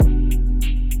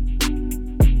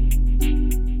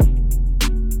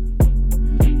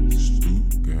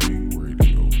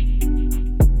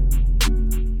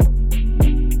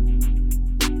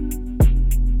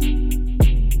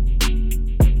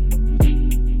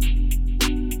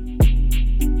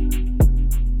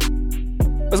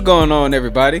What's going on,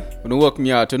 everybody? I want to welcome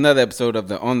y'all to another episode of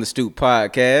the On the Stoop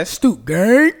podcast. Stoop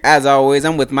gang. As always,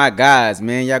 I'm with my guys,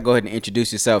 man. Y'all go ahead and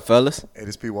introduce yourself, fellas. Hey,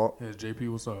 this P Walt. Hey, JP,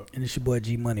 what's up? And it's your boy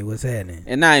G Money. What's happening?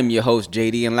 And I am your host,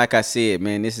 JD. And like I said,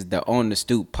 man, this is the On the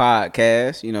Stoop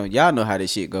podcast. You know, y'all know how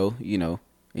this shit go, you know.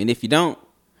 And if you don't,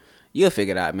 you'll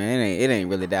figure it out, man. It ain't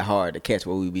really that hard to catch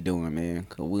what we be doing, man.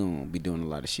 Because we don't be doing a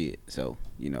lot of shit. So,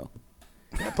 you know.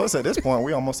 Yeah, plus, at this point,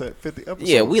 we almost at 50 episodes.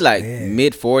 Yeah, we like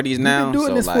mid-40s now. We've been doing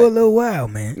so this like, for a little while,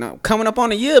 man. no, coming up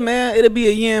on a year, man. It'll be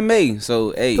a year in May.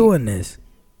 So, hey. Doing this.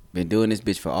 Been doing this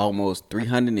bitch for almost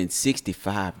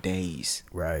 365 days.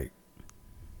 Right.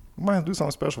 We might have to do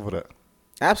something special for that.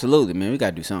 Absolutely, man. We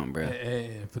got to do something, bro.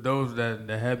 Hey, for those that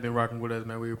have been rocking with us,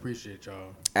 man, we appreciate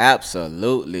y'all.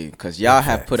 Absolutely. Because y'all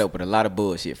have put up with a lot of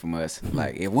bullshit from us.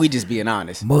 Like, if we just being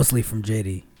honest. Mostly from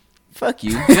JD. Fuck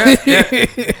you. Yeah.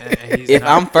 If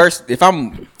I'm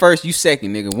first, you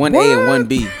second, nigga. 1A and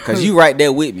 1B. Because you right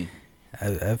there with me.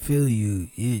 I feel you.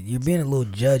 You're being a little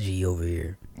judgy over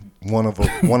here. One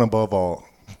above all.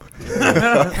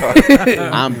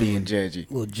 I'm being judgy.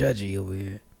 A little judgy over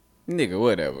here. Nigga,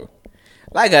 whatever.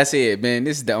 Like I said, man,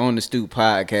 this is the On the Stoop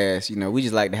podcast. You know, we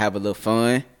just like to have a little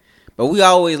fun. But we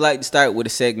always like to start with a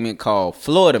segment called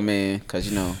Florida, man. Because,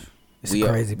 you know, It's a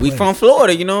crazy we place. from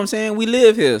Florida, you know what I'm saying? We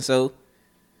live here. So,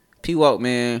 P-Walk,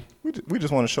 man, We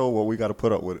just want to show what we got to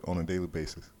put up with on a daily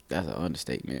basis. that's an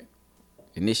understatement.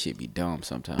 And this shit be dumb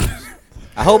sometimes.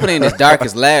 I hope it ain't as dark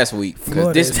as last week.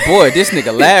 Because Florida. this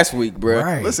nigga last week, bro.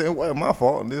 Right. Listen, it wasn't my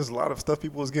fault. There's a lot of stuff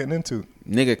people was getting into.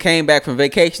 Nigga came back from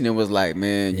vacation and was like,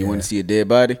 man, you Yeah. want to see a dead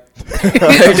body?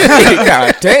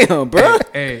 God damn, bro.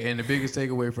 Hey, and the biggest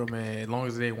takeaway from it, as long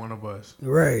as it ain't one of us,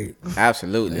 Right.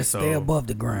 Absolutely. Let's stay above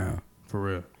the ground. for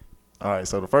real. All right,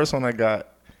 so the first one I got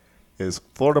is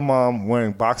Florida mom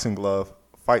wearing boxing glove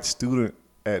fights student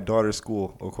at daughter's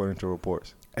school, according to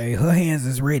reports. Hey, her hands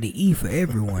is ready to eat for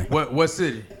everyone. What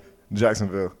city?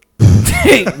 Jacksonville.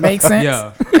 Makes sense?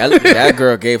 Yeah. That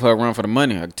girl gave her a run for the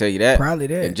money. I can tell you that. Probably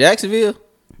that. In Jacksonville,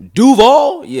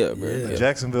 Duval, yeah, bro. Yeah. A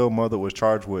Jacksonville mother was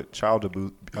charged with child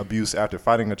abuse after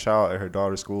fighting a child at her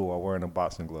daughter's school while wearing a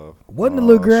boxing glove. Wasn't the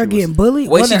little girl she was- getting bullied?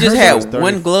 Wait, she Wasn't just her- had was 30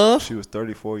 one glove? She was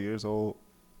 34 years old.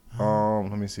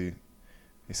 Let me see.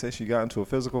 He said she got into a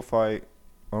physical fight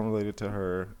unrelated to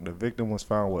her. The victim was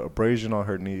found with abrasion on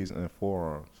her knees and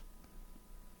forearms.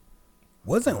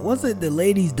 Wasn't the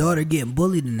lady's daughter getting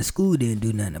bullied and the school didn't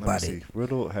do nothing Let me about see. it?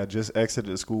 Riddle had just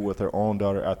exited school with her own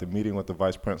daughter after meeting with the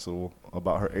vice principal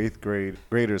about her 8th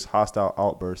grader's hostile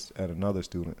outbursts at another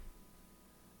student.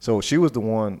 So she was the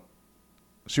one.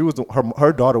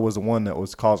 Her daughter was the one that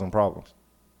was causing problems.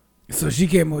 So she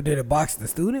came over there to box the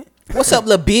student? What's up,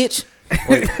 little bitch?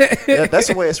 Yeah, that's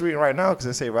the way it's reading right now because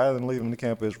they say rather than leaving the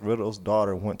campus, Riddle's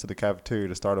daughter went to the cafeteria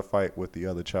to start a fight with the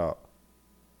other child.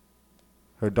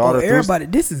 Her daughter Everybody,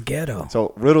 this is ghetto.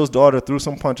 So Riddle's daughter threw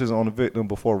some punches on the victim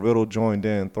before Riddle joined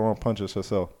in, throwing punches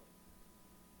herself.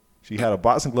 She had a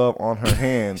boxing glove on her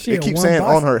hand. She It had keeps one saying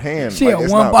box- on her hand. She like had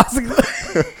it's one not- boxing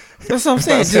glove. That's what I'm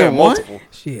saying. I'm Just saying one? multiple.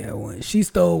 She had one. She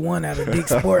stole one out of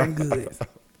Dick's Sporting Goods.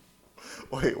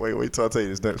 Wait till I tell you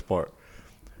this next part.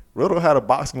 Riddle had a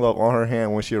boxing glove on her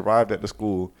hand when she arrived at the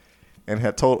school and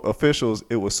had told officials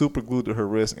it was super glued to her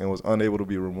wrist and was unable to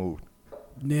be removed.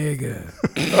 Nigga.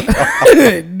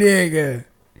 Nigga.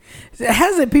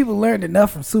 Hasn't people learned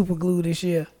enough from super glue this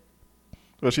year?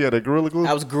 Well, she had a gorilla glue?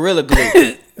 I was Gorilla Glue.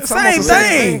 Same almost the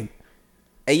same thing.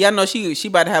 Hey, y'all know she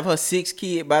about to have her 6th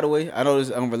kid, by the way. I know this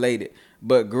is unrelated.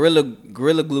 But Gorilla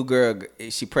Glue girl,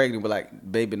 she pregnant with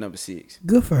like baby number 6.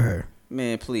 Good for her.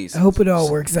 Man, please. I hope it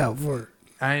all works out for her.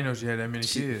 I ain't know she had that many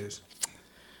kids.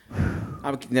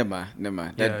 Never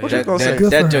mind. Yeah, What you gonna say?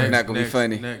 Good That for joke her. not gonna be Next,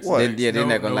 funny. next. What? They're No,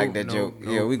 not gonna no, like that no, joke.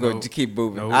 no, Yeah, we no. gonna just keep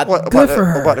moving. No. What Good for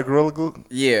her. about the gorilla glue?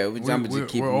 Yeah, I'm We're, just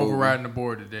keep we're moving. overriding the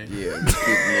board today. Yeah, just keep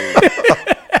moving.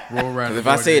 We're overriding If the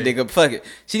I board say it, today. they go fuck it.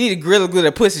 She need a Gorilla Glue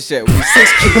that pussy shut with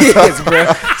 6 kids,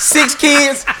 bro. 6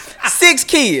 kids. 6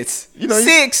 kids. You know,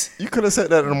 6. You could have said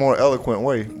that in a more eloquent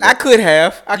way. I could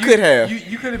have.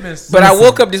 You could have been. But I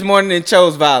woke up this morning and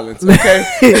chose violence. Okay.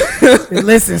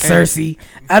 Listen, Cersei,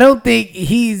 I don't think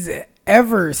he's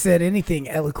ever said anything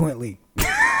eloquently.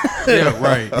 Yeah,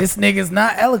 right. This nigga's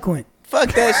not eloquent.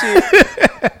 Fuck that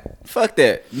shit. Fuck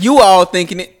that. You all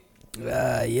thinking it.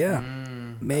 Yeah.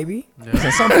 Maybe.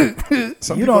 Some You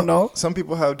people, don't know. Some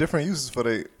people have different uses for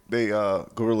they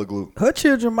gorilla glue. Her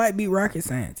children might be rocket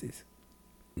scientists.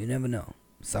 You never know.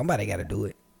 Somebody got to do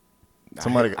it.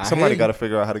 Somebody I hear you. got to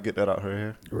figure out how to get that out her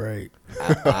hair. Right.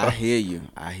 I hear you.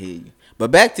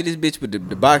 But back to this bitch with the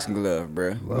boxing glove,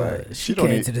 bro. Well, she don't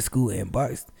came need- to the school and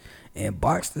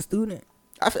boxed the student.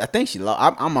 I think she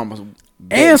lost. I'm almost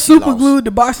And she super lost. glued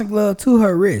the boxing glove to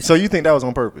her wrist. So you think that was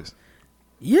on purpose?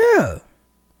 Yeah.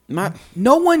 My,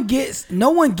 No one gets.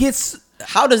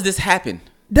 how does this happen?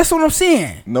 That's what I'm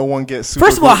saying. No one gets super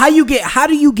First of all, glue? how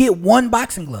do you get one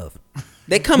boxing glove?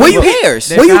 They come Where in you get- pairs.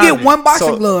 They Where you found get it. one boxing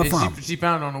So- glove And from? she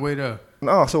found it on the way there.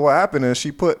 No, so what happened is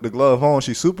she put the glove on,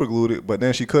 she super glued it, but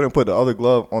then she couldn't put the other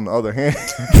glove on the other hand.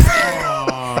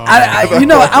 You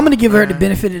know, I'm gonna give her the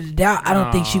benefit of the doubt. I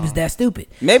don't think she was that stupid.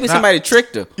 Maybe somebody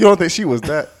tricked her. You don't think she was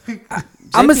that?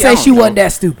 I'm gonna JP, say I she don't wasn't know. that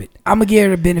stupid. I'm gonna give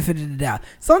her the benefit of the doubt.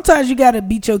 Sometimes you gotta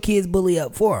beat your kids' bully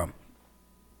up for them.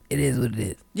 It is what it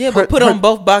is. Yeah, but put on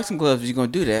both boxing gloves if you're gonna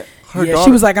do that. Her Yeah, daughter,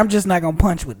 she was like, I'm just not gonna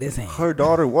punch with this hand. her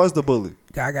daughter was the bully.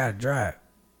 I gotta drive.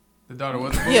 The daughter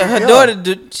was. Yeah, her daughter.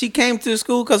 She came to the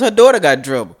school because her daughter got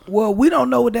trouble. Well, we don't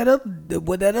know what that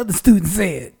other student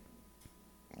said.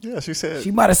 Yeah, she said.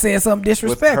 She might have said something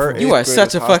disrespectful. her- You are Eighth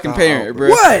such a graders fucking hostile parent, bro.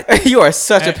 What? You are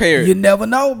such a parent. You never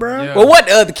know, bro. Yeah. Well, what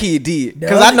the other kid did?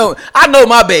 Because The I know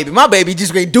my baby. My baby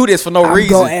just ain't do this for no I'm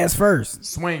reason. gonna ask first.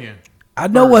 Swinging. I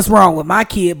know what's wrong with my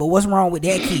kid, but what's wrong with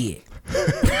that kid?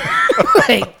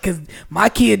 Like, cause my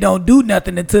kid don't do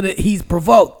nothing until he's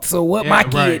provoked. So what my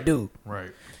kid right. do?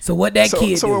 Right. So what that so,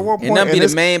 kid so do? at what And point them in be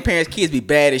this, the main parents' kids be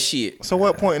bad as shit. so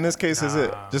what point in this case is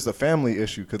it just a family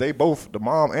issue? Because they both, the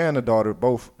mom and the daughter,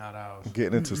 both Not ours.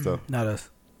 getting into stuff, Not us.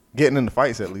 getting into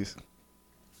fights at least.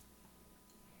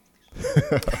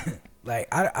 Like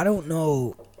I don't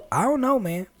know. I don't know,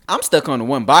 man. I'm stuck on the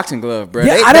one boxing glove, bro.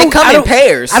 Yeah, they come in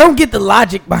pairs. I don't get the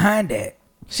logic behind that.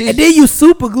 She's- And then you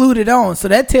super glued it on, so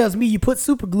that tells me you put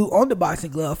super glue on the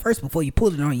boxing glove first before you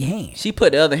put it on your hand. She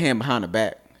put the other hand behind her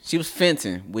back. She was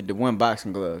fencing with the one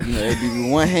boxing glove. You know, it'd be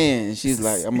with one hand. And she's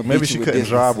like, I'm gonna Maybe beat she you with couldn't this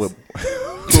drive one.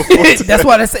 with. That's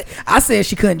what I said. I said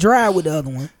she couldn't drive with the other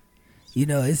one. You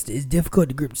know, it's difficult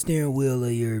to grip the steering wheel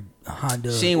of your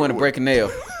Honda. She ain't want to break a nail.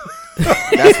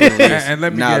 That's what it is. And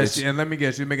let me Knowledge. guess. And let me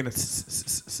guess. You're making a.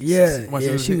 Yeah, Once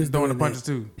yeah, she was throwing doing the punches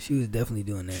that. too. She was definitely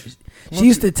doing that. She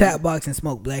used to tap box and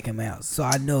smoke Black and Mouse, so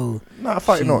I know. Not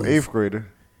fighting she no was- eighth grader.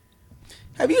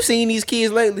 Have you seen these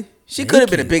kids lately? She They could have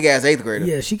been a kids. big ass eighth grader.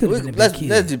 Yeah, she coulda been a big let's, kid.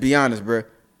 Let's just be honest, bro.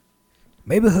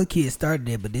 Maybe her kid started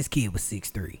there, but this kid was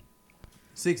 6'3".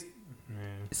 6.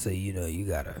 So you know you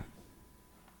gotta.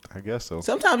 I guess so.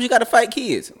 Sometimes you got to fight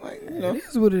kids. Like, you know, It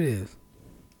is what it is.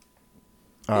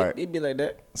 All right. it'd be like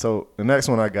that. So the next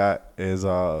one I got is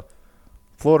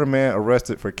Florida man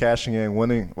arrested for cashing in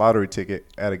winning lottery ticket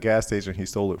at a gas station he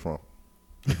stole it from.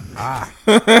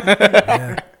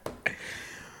 Yeah.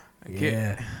 Okay.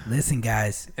 Yeah. Listen,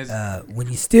 guys. It's- When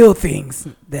you steal things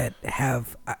that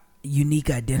have unique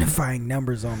identifying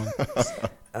numbers on them,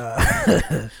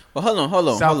 Well, hold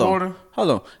on. South Florida? Hold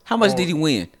on. How much did he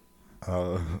win?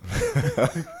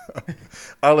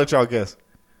 I'll let y'all guess.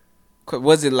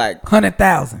 Was it like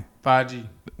 100,000. 5G.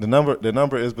 The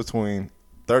number is between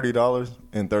 $30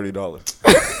 and $30.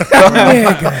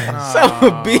 Yeah, guys. son of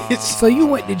a bitch? So you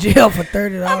went to jail for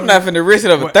 $30. I'm not finna risk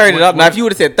it over What- $30. what- Now, if you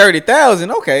would have said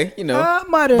 30,000, okay, you know. I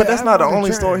might have. But that's not the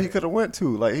only store he could have went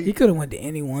to. Like He could have went to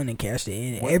anyone and cashed it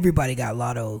in. Everybody got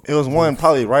lotto. it was one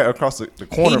probably right across the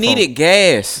corner. He from needed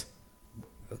gas.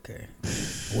 Okay.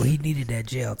 Well, he needed that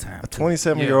jail time. a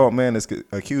 27-year-old man is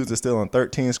accused of stealing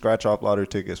 13 scratch-off lottery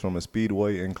tickets from a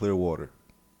Speedway in Clearwater.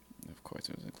 Of course,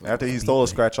 it was After he stole a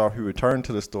scratch-off, he returned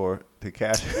to the store to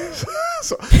cash.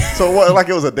 so what? Like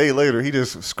it was a day later. He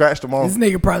just scratched them This off.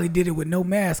 nigga probably did it with no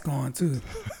mask on too.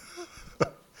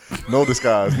 No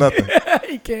disguise, nothing.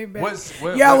 He came back.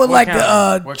 What- Yeah, I what- would what like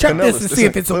county? to What check county? this to Pinellas. see if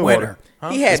It's it's in a Clearwater.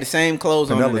 winner. He had the same clothes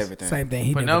on and Pinellas. everything. Same thing.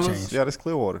 He never Pinellas? changed. Yeah, that's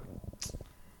Clearwater.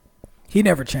 He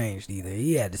never changed either.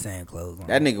 He had the same clothes on.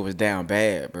 That nigga was down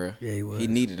bad, bro. Yeah, he was. He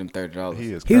needed them $30.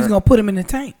 He is. He was gonna put him in the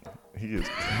tank. He is.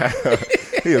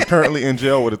 He is currently in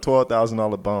jail with a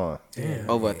 $12,000 bond.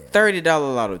 Over a $30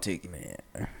 lotto ticket.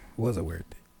 Man, was it worth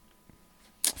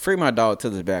it? Free my dog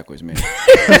till it's backwards, man.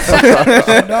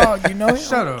 Dog, you know him.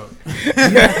 Shut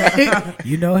up.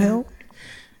 You know him.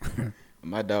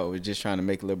 My dog was just trying to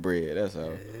make a little bread. That's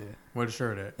all. Where the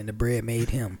shirt at? And the bread made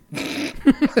him.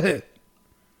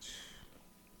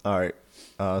 All right.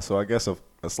 So I guess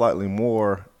a slightly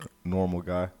more normal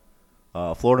guy.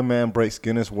 Florida man breaks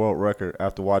Guinness World Record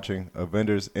after watching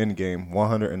Avengers Endgame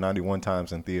 191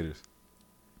 times in theaters.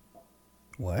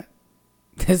 What?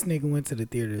 This nigga went to the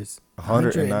theaters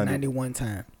 190. 191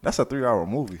 times. That's a 3-hour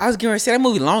movie. I was getting ready to say that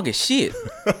movie long as shit.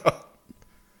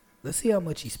 Let's see how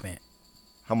much he spent.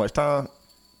 How much time?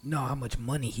 No, how much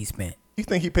money he spent. You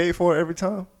think he paid for it every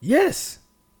time? Yes.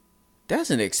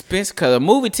 That's an expense because a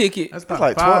movie ticket. That's It's like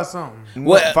like 5 12. something.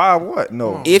 What? What? 5 what?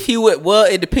 No. If he would, well,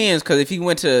 it depends because if he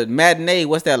went to matinee,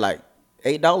 what's that like?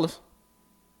 $8?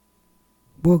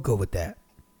 We'll go with that.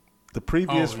 The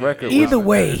previous Oh, yeah. record. Either was,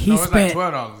 way, he it's spent.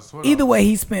 like $12. Either way,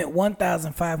 he spent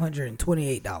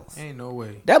 $1,528. Ain't no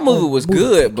way. That movie was movie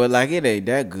good, tickets. but like it ain't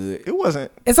that good. it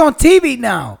wasn't. It's on TV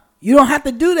now. You don't have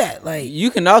to do that. Like,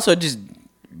 You can also just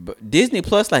Disney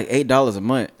Plus like $8 a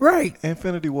month. right,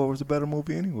 Infinity War was a better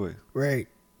movie anyway. right.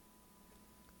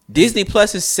 Disney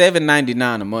Plus is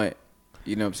 $7.99 a month.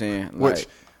 You know what I'm saying? Like,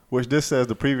 Which this says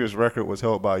the previous record was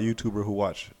held by a YouTuber who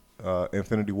watched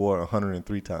Infinity War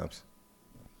 103 times.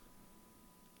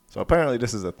 So apparently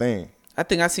this is a thing. I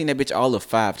think I seen that bitch all of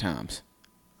 5 times.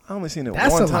 I only seen it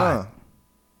That's one a lot.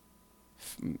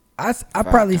 time. I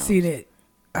probably seen it.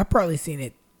 I probably seen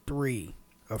it 3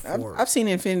 or 4. I've seen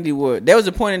Infinity War. There was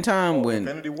a point in time when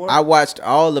Infinity War? I watched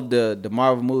all of the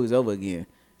Marvel movies over again.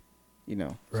 You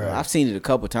know, so Right. I've seen it a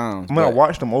couple times. I mean, I but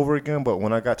watched them over again, but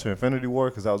when I got to Infinity War,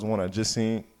 because that was the one I just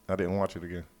seen, I didn't watch it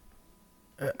again.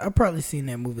 I probably seen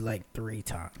that movie like 3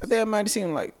 times. I think I might have seen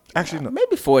them like Actually, no.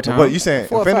 maybe 4 times. But you saying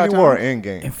 4 or 5 Infinity War or times.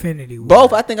 Endgame? Infinity War.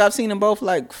 Both. I think I've seen them both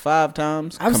like 5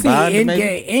 times. I've seen combined,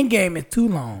 maybe. Endgame. Endgame is too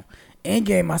long.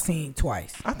 Endgame I seen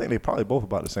twice. I think they probably both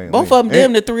about the same. Both length. of them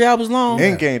damn near 3 hours long.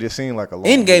 Endgame just seemed like a long.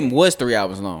 Endgame was 3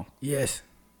 hours long, Yes,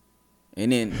 and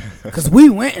then because we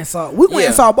went and saw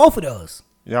Yeah. both of those.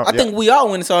 Y'all, I think we all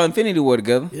went and saw Infinity War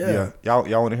together. yeah. Y'all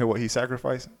want to hear what he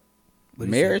sacrificed?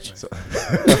 Marriage.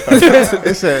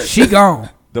 It said She gone.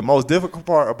 the most difficult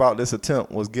part about this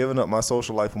attempt was giving up my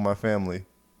social life with my family,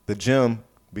 the gym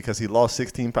because he lost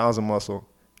 16 pounds of muscle,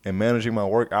 and managing my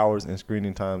work hours and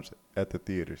screening times at the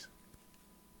theaters.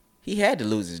 He had to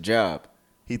lose his job.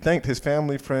 He thanked his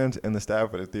family, friends, and the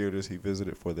staff at the theaters he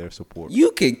visited for their support.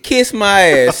 You can kiss my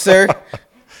ass, sir.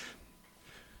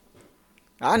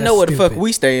 I know where the fuck stupid.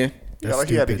 we staying. Yeah, like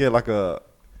he had to get like a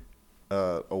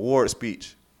award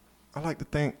speech. I like to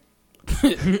think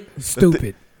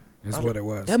Stupid is what it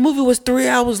was. That movie was 3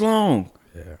 hours long.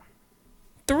 Yeah.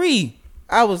 3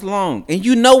 hours long, and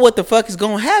you know what the fuck is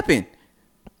gonna happen.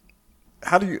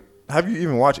 have you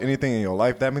even watched anything in your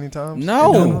life that many times?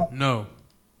 No, No.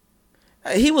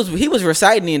 he was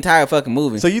reciting the entire fucking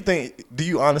movie. So do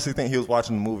you honestly think he was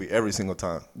watching the movie every single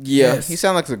time? yeah, Yes. he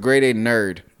sounds like a grade A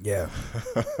nerd. Yeah.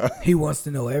 He wants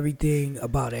to know everything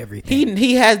about everything.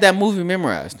 He has that movie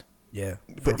memorized. Yeah.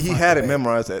 But he had it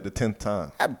memorized at the 10th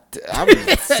time. I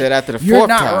was said after the You're fourth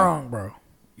not time. wrong, bro.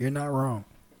 You're not wrong.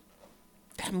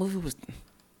 That movie was,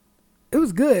 It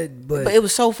was good, but but it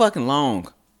was so fucking long.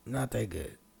 not that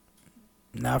good.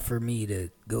 Not for me to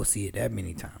go see it that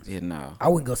many times. Yeah, no, I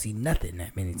wouldn't go see nothing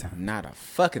that many times. not a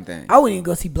fucking thing. I wouldn't even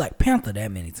go see Black Panther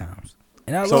that many times.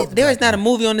 And I love There is Black not a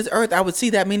movie on this earth I would see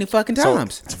that many fucking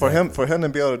times. So for him to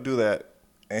be able to do that,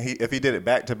 and if he did it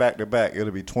back to back to back,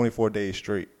 it'll be 24 days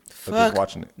straight of Fuck just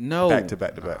watching it. no. Back to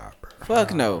back to back.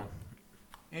 Fuck no.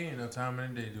 Ain't no time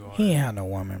in the day to do all He that. ain't had no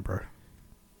woman, bro.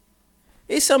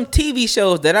 It's some TV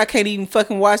shows that I can't even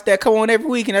fucking watch that come on every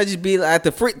week, and I just be like, at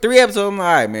the 3 episodes, I'm like,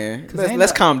 all right, man, ain't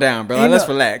let's no- calm down, bro. ain't Let's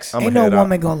no- relax. I'm Ain't gonna no head out.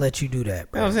 woman gonna let you do that, You know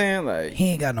bro. what I'm saying? Like, He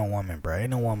ain't got no woman, bro.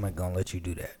 Ain't no woman gonna let you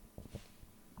do that.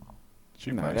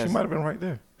 She No, might that's- have been right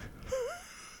there.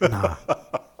 Nah.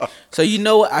 so you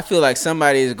know what? I feel like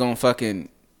somebody is gonna fucking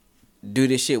do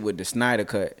this shit with the Snyder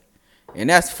Cut, and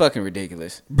that's fucking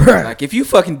ridiculous. Bruh. Like, if you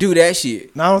fucking do that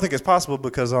shit, No, I don't think it's possible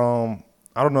because I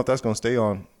don't know if that's gonna stay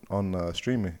on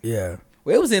streaming. Yeah.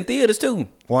 well, it was in theaters too.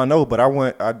 Well, I know, but I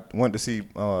went to see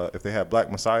if they had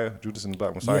Black Messiah, Judas and the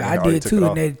Black Messiah. Yeah, and they I already did took it too,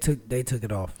 off. and they took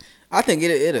it off. I think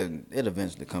it'll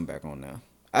eventually come back on now.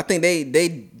 I think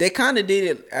they kind of did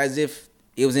it as if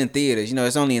it was in theaters. You know,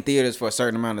 it's only in theaters for a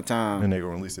certain amount of time. And they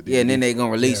gonna release it. Yeah, and then they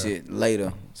gonna release it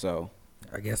later. So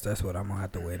I guess that's what I'm gonna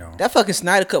have to wait on. that fucking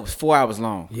Snyder Cut was 4 hours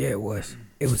long. Yeah, it was.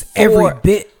 It was every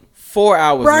bit. 4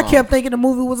 hours Bro, I long. kept thinking the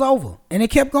movie was over, and it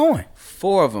kept going.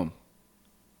 4 of them.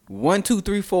 1, 2,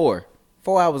 3, 4.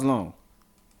 4 hours long.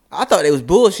 I thought it was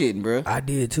bullshitting, bro. I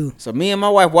did too. So me and my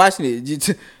wife watching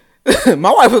it.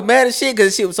 My wife was mad as shit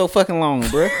because shit was so fucking long,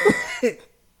 bro.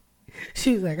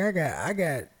 She was like, I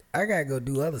gotta go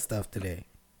do other stuff today.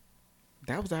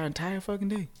 That was our entire fucking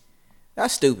day.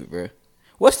 That's stupid, bro.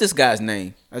 What's this guy's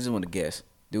name? I just want to guess.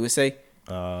 Do it say?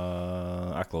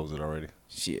 I closed it already.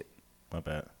 Shit. My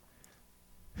bad.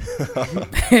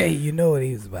 Hey, you know what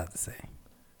he was about to say.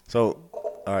 So,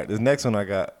 all right, this next one I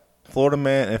got. Florida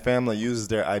man and family uses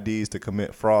their IDs to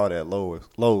commit fraud at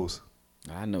Lowe's.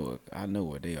 I know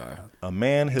where they are. A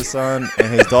man, his son, and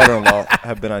his daughter-in-law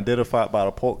have been identified by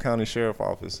the Polk County Sheriff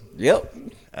Office Yep.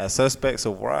 as suspects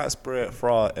of widespread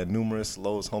fraud at numerous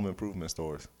Lowe's home improvement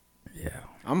stores. Yeah.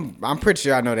 I'm pretty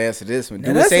sure I know the answer to this one. Now,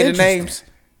 Do we that's say the interesting. names?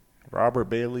 Robert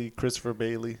Bailey, Christopher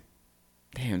Bailey,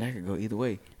 Damn, that could go either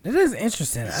way. That is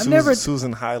interesting.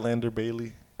 Susan Highlander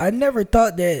Bailey. I never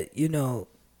thought that, you know,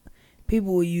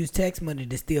 People will use tax money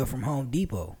to steal from Home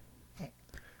Depot.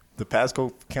 The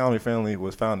Pasco County family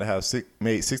was found to have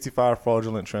made 65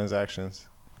 fraudulent transactions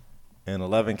in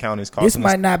 11 counties, This costing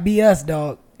might not be us,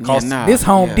 dog. Cost- This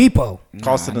Home Depot.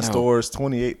 costing the no. stores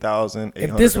 $28,801.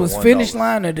 If this was Finish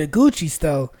Line or the Gucci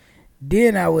store,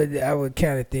 then I would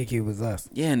kind of think it was us.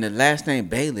 Yeah, and the last name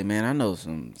Bailey, man. I know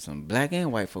some black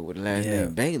and white folk with the last Yeah.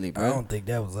 name Bailey, I bro. don't think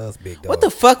that was us, big dog. What the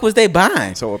fuck was they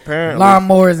buying? So apparently,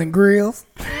 Lawnmowers and grills,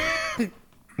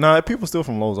 people steal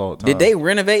from Lowe's all the time. Did they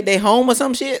renovate their home or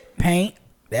some shit? paint.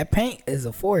 That paint is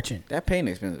a fortune. That paint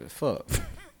expensive as fuck.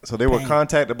 So they were Dang.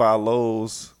 contacted by a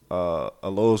Lowe's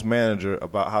manager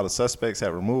about how the suspects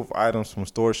had removed items from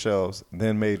store shelves,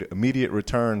 then made immediate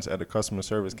returns at the customer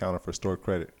service counter for store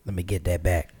credit. Let me get that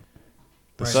back.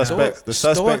 The Right.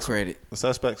 Store credit. The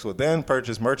suspects would then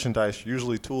purchase merchandise,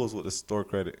 usually tools, with the store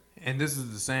credit. And this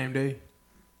is the same day.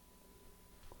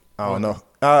 I don't know.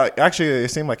 Actually, it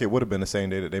seemed like it would have been the same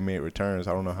day that they made returns.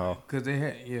 I don't know how. Cause they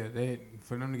had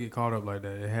for them to get caught up like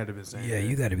that, it had to be the same. Yeah, day.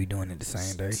 you got to be doing it the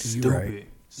same day. You Stupid. right.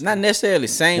 Not necessarily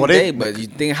same Well, day, they- but you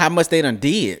think how much they done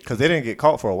did. Because they didn't get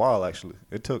caught for a while. Actually,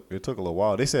 it took a little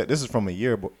while. They said this is from a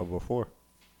year before.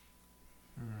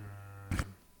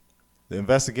 The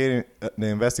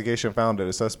investigation found that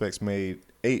the suspects made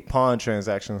 8 pawn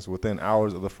transactions within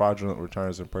hours of the fraudulent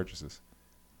returns and purchases.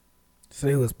 So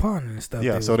they was pawning and stuff.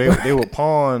 Yeah, so was- they would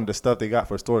pawn the stuff they got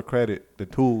for store credit, the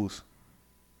tools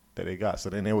that they got. So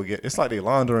then they would get. It's like they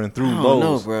laundering through I don't know,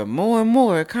 Lowe's. bro. More and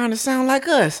more, it kind of sound like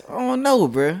us. I don't know,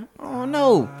 bro. I don't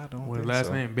know. I don't What think last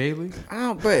so. name Bailey? I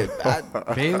don't, bro.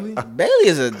 Bailey? Bailey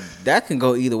is that can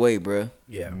go either way, bro.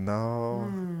 yeah.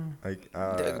 No, like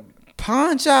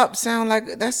Pawn shop sound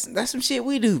like that's some shit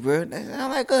we do, bro. That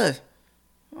sound like us.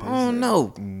 I don't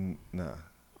know. nah.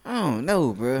 I don't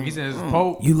know, bro. He said it's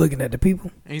Pope. You looking at the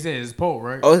people? And he said it's Pope,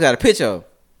 right? Oh, it's got a picture of.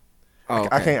 Oh,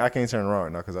 I okay. can't turn around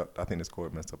right now because I think this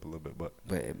cord messed up a little bit, but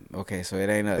But okay, so it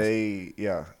ain't us. they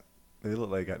look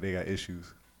like they got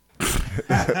issues. Like,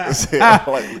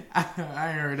 I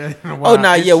ain't heard that in a while. Oh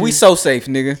nah, yeah, we so safe,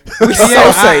 nigga. We so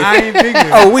Yeah, safe. I ain't figured.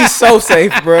 Oh, we so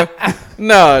safe, bro.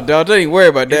 No, dog, don't even worry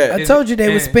about that. I told you they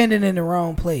were and- spending in the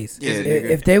wrong place. Yeah, if, nigga.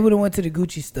 if they would have went to the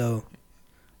Gucci store,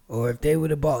 or if they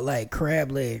would have bought like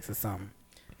crab legs or something.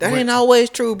 That ain't always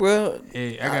true, bro.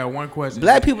 Hey, I got one question.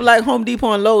 Black people like Home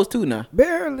Depot and Lowe's too now.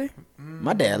 Barely.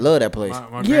 My dad love that place.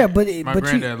 My Yeah, grand- but it- my but you-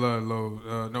 granddad loved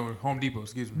Lowe's. No, Home Depot.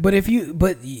 Excuse me.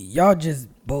 But y'all just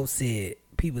both said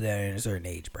people that are in a certain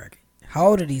age bracket. How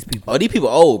old are these people? Oh, these people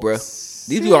old, bro.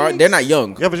 These people they're not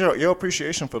young. yeah, but your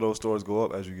appreciation for those stores go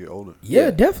up as you get older. Yeah,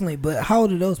 yeah. definitely. But how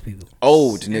old are those people?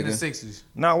 Old, In the nigga. 60s.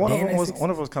 Nah, one Damn, of them was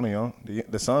that's kind of young.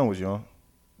 The son was young.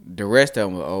 The rest of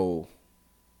them were old.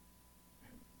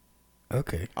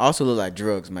 Okay. Also look like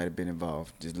drugs might have been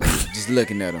involved. Just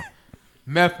looking at them.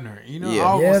 Methner. You know, Yeah.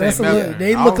 I was Yeah, gonna that's say a little, Methner.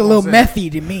 they I look a was little gonna say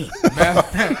methy to me.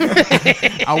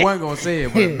 Meth- I wasn't gonna say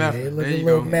it, but Methner. They look There a you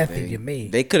little go. methy to me.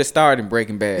 They could have starred in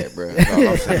Breaking Bad, bro. That's all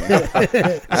I'm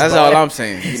saying. That's all I'm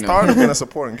saying. You know. Started being a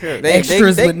supporting character. They-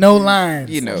 Extras with no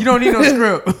lines. You know. You don't need no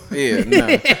script. Yeah, no.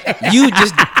 You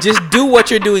just do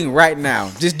what you're doing right now.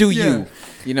 Just do Yeah. you.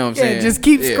 You know what I'm Yeah, saying? just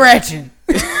keep Yeah. scratching.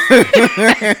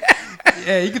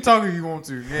 Yeah, you can talk if you want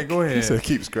to. Yeah, go He ahead. said,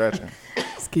 "Keep scratching."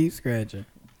 Just keep scratching.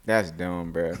 That's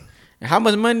dumb, bro. And how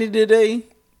much money did they? It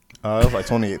was like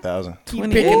 28,000. Keep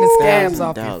picking the scabs $28,000.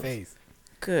 off your face.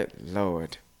 Good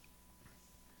lord.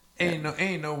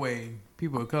 Ain't no way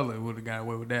people of color would have got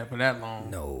away with that for that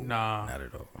long. No. Nah. Not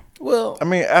at all. Well, I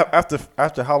mean,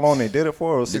 after how long they did it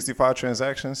for? It was 65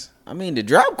 transactions. I mean, the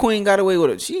drop queen got away with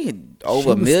it. She had over She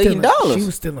 $1 was million. stealing- She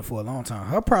was stealing for a long time.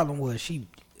 Her problem was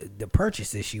the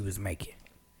purchases she was making.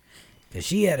 'Cause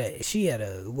she had a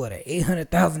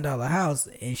 $800,000 house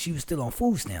and she was still on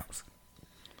food stamps.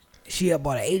 She had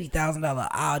bought an $80,000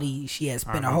 Audi. She had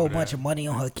spent a whole remember bunch that. of money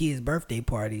on her kids' birthday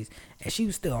parties, and she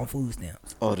was still on food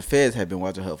stamps. Oh, the feds had been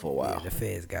watching her for a while. Yeah, the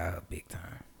feds got her big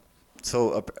time.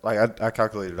 So, like I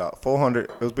calculated out, 400.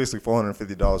 It was basically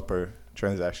 $450 per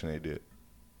transaction they did.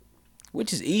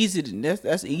 Which is easy.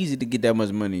 That's easy to get that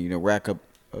much money. You know, rack up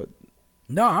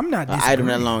No, I'm not an item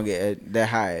that disagreeing. long at that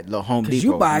high at Home Depot. Cause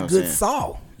you buy know a what I'm good saying?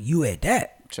 saw, you at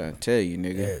that I'm trying to tell you,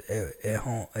 nigga. at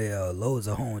home Lowe's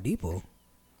or Home Depot.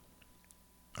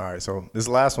 All right, so this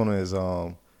last one is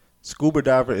scuba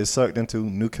diver is sucked into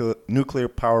nuclear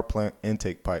power plant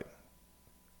intake pipe.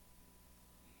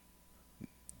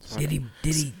 Did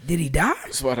he die?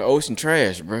 That's why the ocean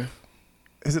trash, bro.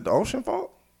 Is it the ocean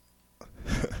fault?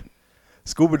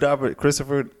 Scuba diver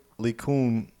Christopher Lee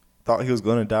Kuhn thought he was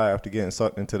going to die after getting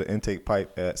sucked into the intake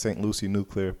pipe at St. Lucie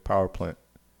Nuclear Power Plant.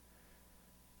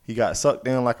 He got sucked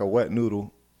in like a wet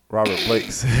noodle Robert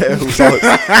Blake said, who saw his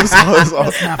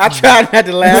I tried not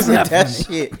to laugh at that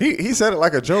shit. He said it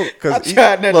like a joke. I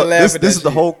tried not to laugh at This is that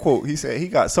the whole quote. He said he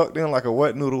got sucked in like a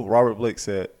wet noodle. Robert Blake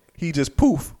said he just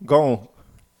poof gone.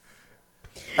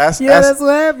 That's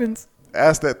what happens.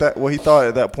 Asked what he thought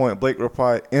at that point. Blake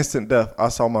replied, "Instant death. I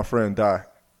saw my friend die."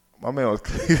 My man was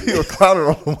he was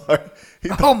clowning on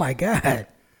him. Oh my God.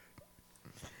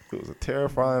 It was a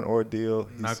terrifying ordeal.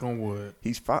 Knock on wood.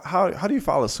 How do you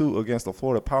file a suit against the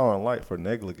Florida Power and Light for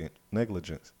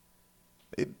negligence?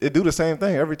 It do the same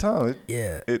thing every time.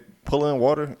 It pull in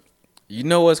water. You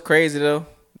know what's crazy though?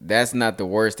 That's not the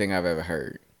worst thing I've ever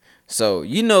heard. So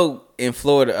you know, in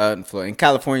Florida, in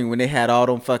California, when they had all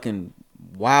them fucking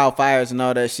wildfires and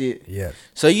all that shit. Yeah.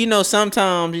 So you know,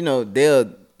 sometimes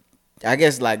they'll, I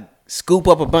guess, like scoop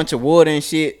up a bunch of water and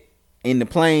shit in the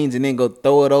planes and then go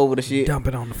throw it over the shit. Dump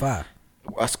it on the fire.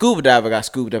 A scuba diver got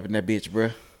scooped up in that bitch,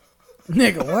 bruh.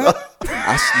 Nigga, what?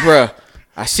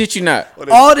 I shit you not.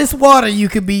 All this water you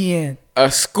could be in. A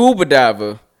scuba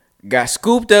diver got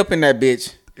scooped up in that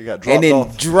bitch It got and then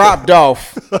dropped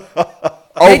off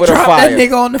They over the dropped fire. that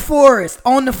nigga on the forest,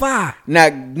 on the fire. Now,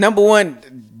 number one,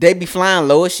 they be flying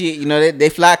low as shit. You know, they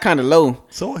fly kind of low.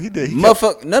 So what he did?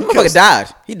 Motherfucker died.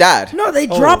 He died. No, they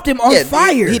dropped him on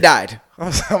fire. He died.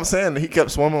 I'm saying he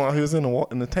kept swimming while he was in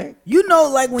the tank. You know,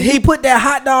 like when he put that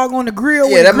hot dog on the grill.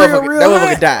 Yeah, that when the grill real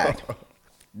motherfucker hot?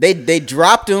 died. They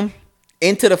dropped him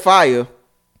into the fire.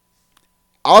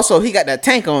 Also, he got that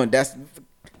tank on. That's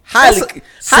highly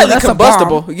that's a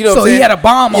combustible. bomb. You know what so I'm saying? he had a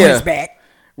bomb on his back.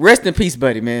 Rest in peace,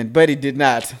 buddy, man. Buddy did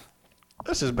not.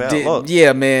 That's just bad luck.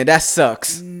 Yeah, man, that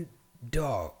sucks.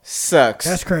 Dog. Sucks.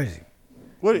 That's crazy.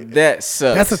 That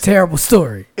sucks. That's a terrible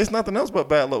story. It's nothing else but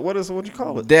bad luck. What you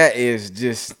call it? That is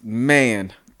just,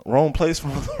 man. Wrong place for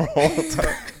the wrong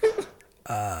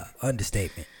time.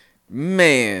 Understatement.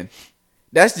 Man.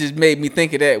 That's just made me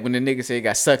think of that when the nigga said he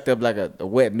got sucked up like a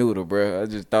wet noodle, bro. I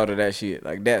just thought of that shit.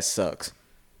 Like, that sucks.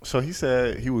 So he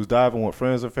said he was diving with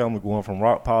friends and family going from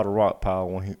rock pile to rock pile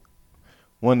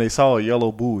when they saw a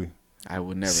yellow buoy. I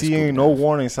would never. Seeing no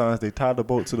warning signs, they tied the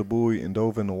boat to the buoy and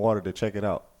dove in the water to check it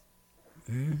out.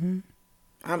 Mm-hmm.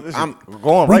 I'm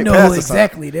going We right know past who the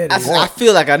exactly that is. I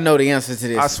feel like I know the answer to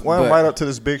this. I swam but right up to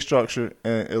this big structure,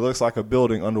 and it looks like a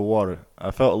building underwater.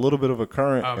 I felt a little bit of a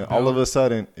current, and all of a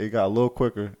sudden, it got a little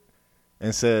quicker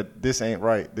and said, "This ain't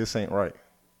right. This ain't right."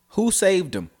 Who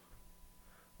saved him?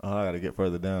 I got to get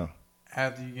further down.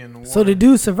 After you get in the water. So the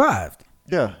dude survived.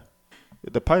 Yeah.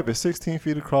 The pipe is 16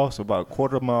 feet across, about a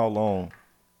quarter mile long.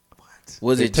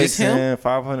 Was it just him?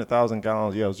 500,000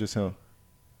 gallons. Yeah, it was just him.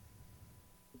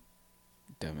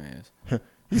 Dumbass.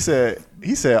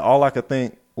 He said all I could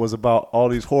think was about all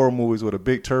these horror movies with a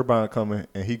big turbine coming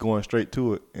and he going straight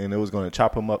to it and it was going to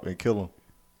chop him up and kill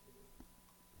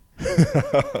him.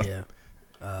 Yeah.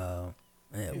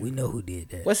 We know who did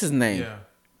that. What's his name? Yeah.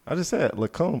 I just said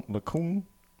Lacombe. Okay.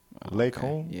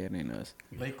 Yeah, they know us.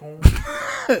 Lacombe.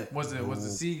 Was the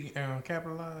C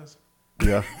capitalized?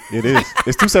 Yeah, it is.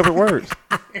 It's two separate words.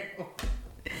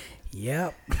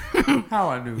 Yep. How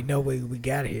I knew? We know we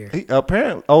got here. He,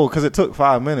 apparently, because it took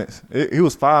 5 minutes. He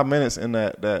was 5 minutes in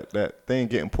that thing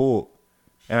getting pulled.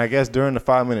 And I guess during the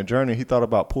 5-minute journey, he thought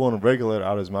about pulling a regulator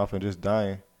out of his mouth and just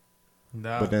dying.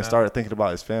 But then started thinking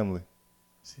about his family.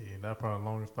 See, that probably the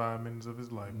longest 5 minutes of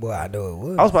his life. Well, I know it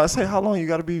was. I was about to say, how long you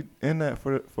got to be in that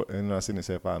for and I seen it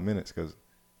said 5 minutes because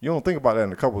you don't think about that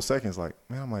in a couple of seconds. Like,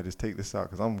 man, I might just take this out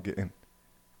because I'm getting.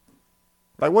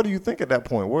 Like, what do you think at that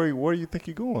point? Where do you think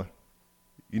you're going?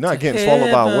 You're not getting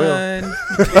swallowed by a whale.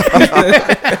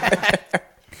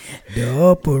 The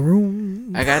upper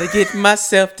room. I gotta get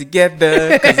myself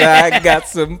together because I got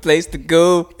some place to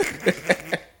go.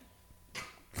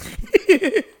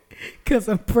 Because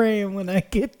I'm praying when I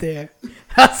get there,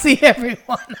 I'll see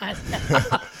everyone I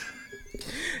know.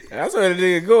 That's where the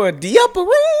nigga going. The upper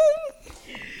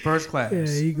room. First class. Yeah,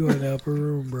 he go in the upper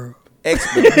room, bro.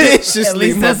 Expeditiously, At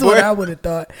least my that's boy. what I would have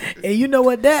thought. And you know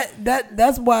what?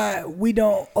 That's why we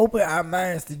don't open our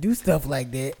minds to do stuff like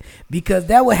that, because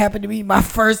that would happen to me my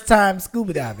first time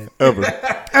scuba diving. Ever.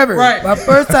 Right. My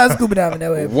first time scuba diving, that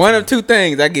would happen. One of two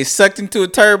things. I get sucked into a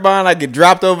turbine, I get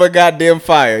dropped over a goddamn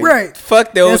fire. Right.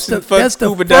 Fuck the ocean, fuck that's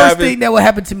scuba the first diving. thing that would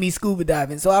happen to me scuba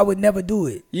diving, so I would never do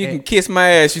it. You can kiss my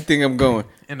ass, you think I'm going.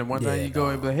 And the one time you go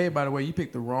and be like, hey, by the way, you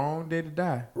picked the wrong day to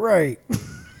die. Right.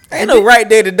 Ain't no right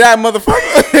day to die,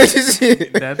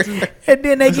 motherfucker. That too. And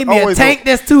then they give me a always tank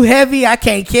that's too heavy. I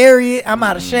can't carry it. I'm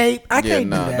out of shape. I Yeah, can't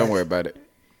nah, do that. don't worry about it.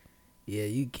 Yeah,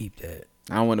 you keep that.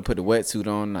 I don't want to put the wetsuit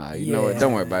on. Nah, you know what? Yeah.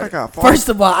 Don't worry about I it. got First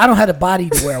of all, I don't have the body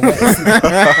to wear a wetsuit.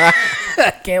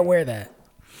 I can't wear that.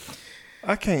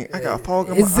 I can't. I got fog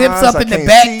in It my zips eyes. up I in the can't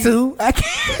back see. too. I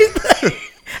can't.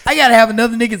 I gotta have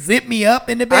another nigga zip me up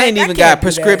in the back. I ain't even can't got do that.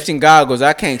 prescription goggles.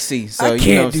 I can't see. So I you know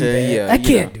can't what I'm do saying? that. Yeah, I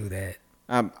can't do that.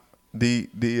 I'm, The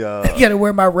I gotta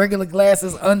wear my regular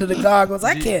glasses under the goggles.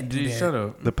 I can't do that. Shut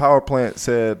up. the power plant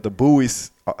said the buoy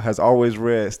has always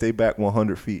read "Stay back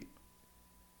 100 feet."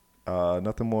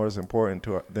 Nothing more is important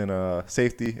than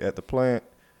safety at the plant.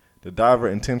 The diver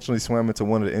intentionally swam into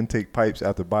one of the intake pipes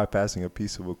after bypassing a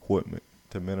piece of equipment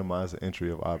to minimize the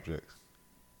entry of objects.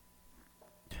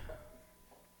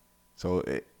 So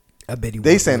I bet he. they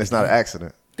won't do saying it it's not an again.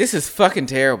 accident. this is fucking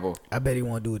terrible. I bet he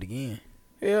won't do it again.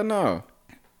 Hell no.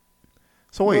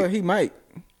 So wait, Well, he might.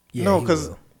 Yeah, No, he 'cause-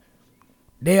 will.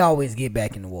 They always get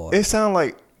back in the water. it sounded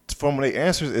like from their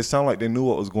answers, it sounded like they knew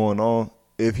what was going on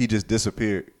if he just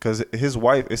disappeared. Because his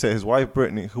wife, it said his wife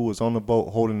Brittany, who was on the boat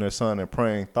holding their son and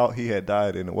praying, thought he had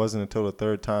died, and it wasn't until the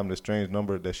third time the strange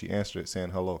number that she answered it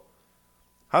saying hello.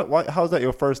 How's that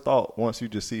your first thought once you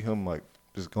just see him like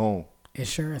just gone?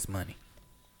 Insurance money.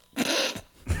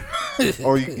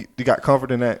 Or you got comfort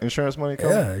in that insurance money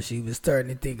coming? Yeah, she was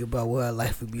starting to think about what her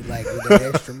life would be like with that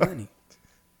extra money.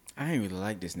 I ain't really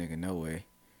like this nigga. No way.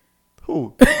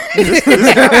 Who?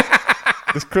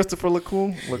 This Christopher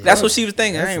Lacombe? That's what she was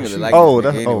thinking. I That's ain't what really she- like Oh,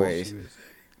 this nigga that's- oh. anyways.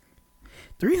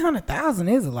 300,000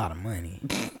 is a lot of money.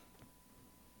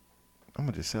 I'm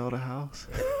gonna just sell the house.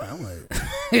 I'm like,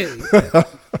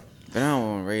 But I don't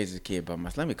want to raise this kid by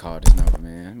myself. Let me call this number,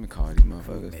 man. Let me call these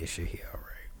motherfuckers. make sure he all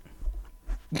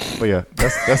right. But yeah,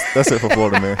 that's it for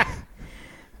Florida, man.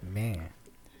 Man,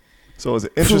 So it's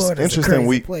an Florida's a interesting crazy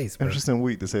week. place, bro. Interesting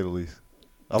week to say the least.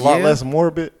 A lot Yeah. less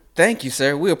morbid. Thank you,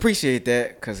 sir. We appreciate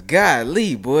that. Cause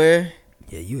golly, boy,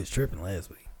 yeah, you was tripping last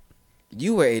week.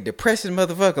 you were a depressing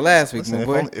motherfucker last week, Listen, my if,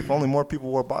 boy. if only more people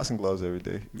wore boxing gloves every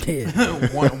day. Yeah,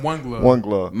 one glove. One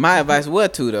glove. My advice: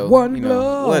 what to though? One you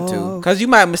know, what to? glove. Cause you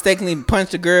might mistakenly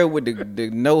punch the girl with the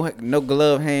no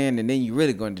glove hand, and then you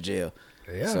really going to jail.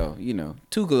 yeah. So you know,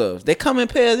 2 gloves. They come in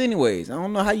pairs anyways. I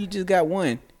don't know how you just got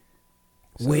one.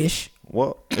 Wish.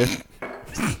 Well, if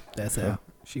That's how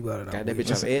she bought it on Got that Wish.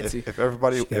 bitch off if, Etsy. if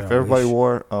everybody She got if on everybody Wish.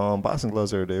 wore boxing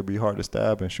gloves every day, it'd be hard to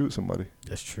stab and shoot somebody.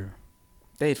 That's true.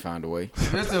 They'd find a way.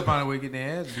 They still find a way to get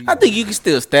their ass beat. I think you can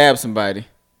still stab somebody.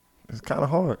 It's kind of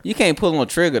hard. You can't pull on a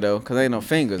trigger though, cause ain't no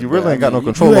fingers. You but, really I ain't got mean, no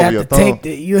control You over have your to thumb.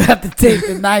 take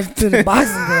the knife to the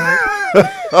boxing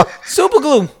glove. Super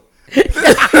glue.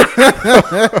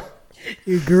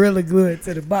 You gorilla glue it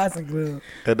to the boxing glove.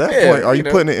 At that Yeah, point, are you you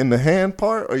know. putting it in the hand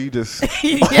part, or you just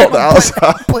Yeah, on the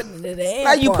outside? putting it in the hand.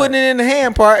 Now you putting it in the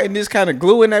hand part and just kind of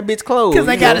gluing that bitch closed. Because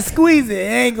I you gotta know? squeeze it. It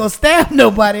ain't gonna stab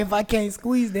nobody if I can't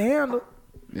squeeze the handle.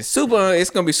 It's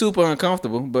gonna be super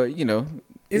uncomfortable, but you know,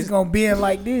 It's gonna be in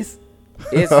like this.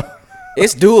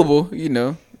 it's doable. You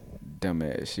know,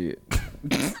 dumbass shit.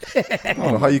 I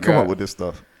don't know how you come God. up with this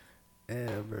stuff. Yeah,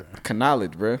 bro.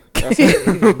 Knowledge, bro. With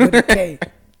the K.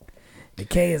 The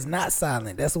K is not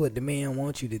silent. That's what the man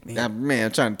wants you to think. Man,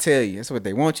 I'm trying to tell you. That's what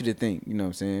they want you to think. You know what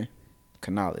I'm saying?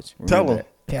 Knowledge. Tell 'em. That.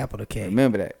 Capital K.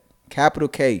 Remember that. Capital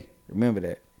K. Remember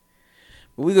that.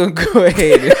 But we're going to go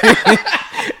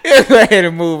ahead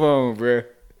and move on, bro.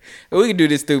 We can do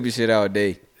this stupid shit all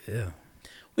day. Yeah.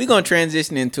 We're going to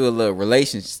transition into a little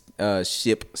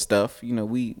relationship stuff. You know,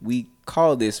 we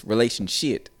call this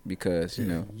relationship because, you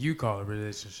know, You call it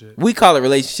relationship. we call it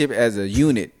relationship as a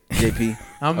unit, JP.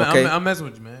 Okay? I'm messing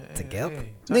with you, man. Together.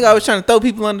 Nigga, I was trying to throw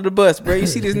people under the bus, bro. You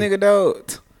see this nigga,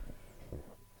 dog?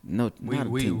 No, not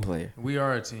a team player. We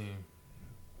are a team.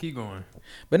 Keep going.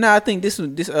 But now I think this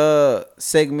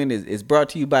segment is brought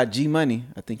to you by G Money.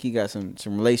 I think he got some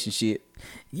relationship.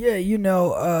 Yeah, you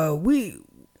know,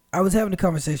 I was having a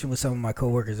conversation with some of my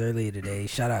coworkers earlier today.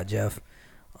 Shout out Jeff.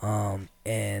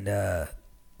 And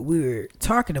we were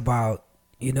talking about,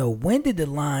 you know, when did the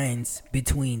lines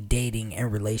between dating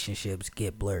and relationships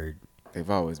get blurred? They've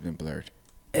always been blurred.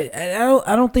 I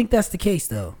don't think that's the case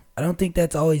though. I don't think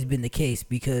that's always been the case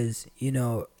because, you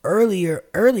know, early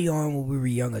on when we were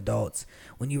young adults,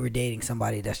 when you were dating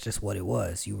somebody, that's just what it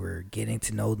was. You were getting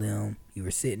to know them, you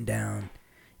were sitting down,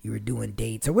 you were doing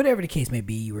dates or whatever the case may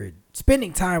be. You were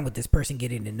spending time with this person,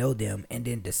 getting to know them, and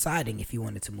then deciding if you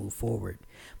wanted to move forward.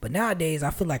 But nowadays, I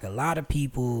feel like a lot of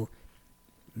people,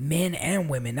 men and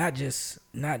women, not just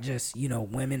you know,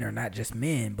 women or not just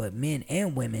men, but men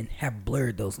and women have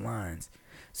blurred those lines.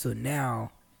 So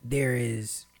now there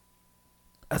is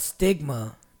a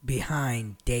stigma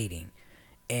behind dating,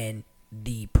 and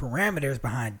the parameters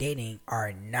behind dating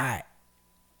are not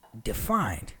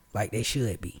defined like they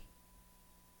should be.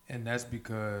 And that's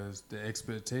because the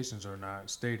expectations are not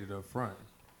stated up front.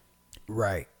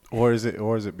 Right. Or is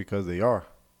it because they are?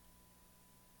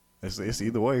 It's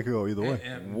either way. It could go either way.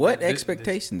 What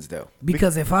expectations though?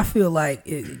 Because if I feel like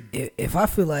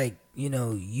you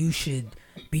know you should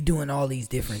be doing all these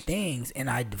different things, and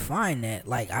I define that,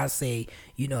 like I say,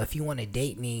 you know, if you want to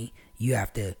date me, you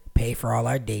have to pay for all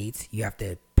our dates, you have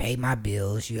to pay my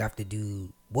bills, you have to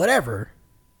do whatever.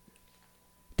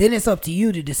 Then it's up to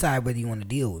you to decide whether you want to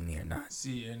deal with me or not.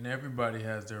 See, and everybody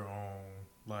has their own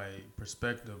like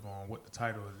perspective on what the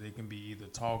title is. They can be either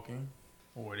talking,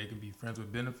 or they can be friends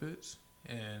with benefits,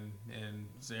 and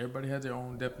so everybody has their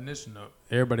own definition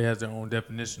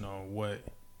of what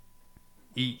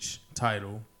each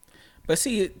title. But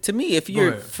see, to me, if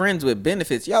you're friends with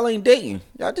benefits, y'all ain't dating.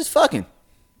 Y'all just fucking.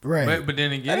 Right. But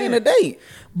then again, That ain't a date.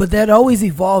 But that always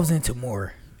evolves into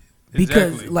more.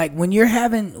 Because Exactly. like when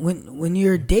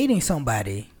you're dating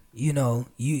somebody, you know,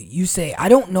 you say, I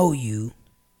don't know you,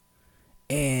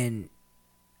 and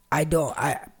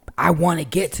I want to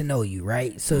get to know you,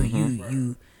 right? So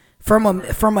you from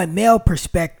a male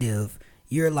perspective,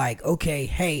 you're like, okay,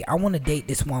 hey, I want to date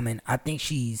this woman. I think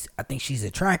she's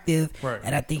attractive, Right.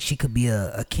 and I think she could be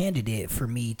a candidate for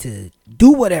me to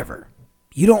do whatever.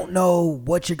 You don't know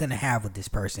what you're gonna have with this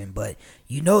person, but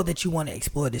you know that you want to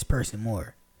explore this person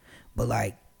more. But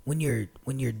like when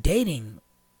you're dating,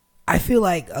 I feel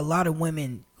like a lot of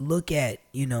women look at,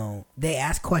 you know, they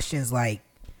ask questions like,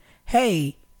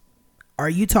 hey, are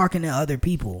you talking to other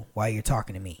people while you're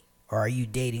talking to me? Or are you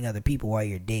dating other people while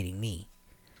you're dating me?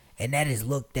 And that is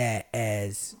looked at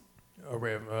as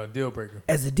a deal breaker.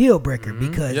 as a deal breaker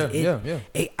because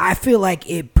I feel like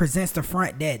it presents the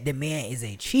front that the man is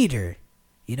a cheater.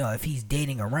 You know, if he's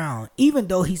dating around, even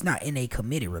though he's not in a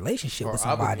committed relationship with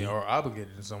somebody, Or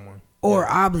obligated to someone. or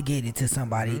obligated to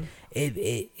somebody,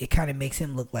 it kind of makes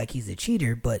him look like he's a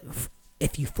cheater. But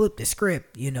if you flip the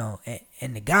script, you know,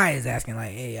 and the guy is asking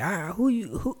like, hey,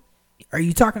 who are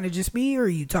you talking to? Just me, or are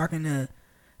you talking to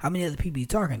how many other people you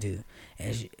talking to?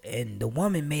 And the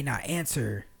woman may not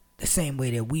answer the same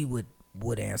way that we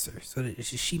would answer. So that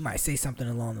she might say something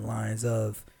along the lines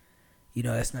of, you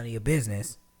know, that's none of your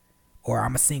business, or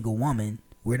I'm a single woman,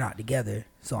 we're not together,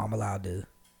 so I'm allowed to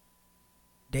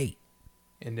date.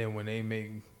 And then when they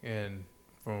make, and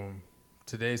from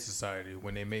today's society,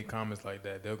 when they make comments like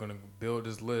that, they're going to build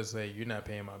this list. Hey, you're not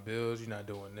paying my bills. You're not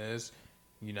doing this.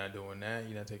 You're not doing that.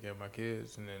 You're not taking care of my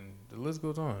kids. And then the list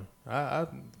goes on.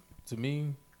 To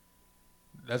me,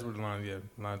 that's where the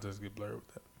lines does get blurred with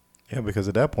that. Yeah, because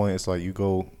at that point, it's like you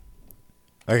go,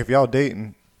 like if y'all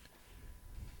dating,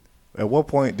 at what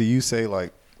point do you say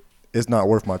like, it's not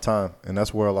worth my time? And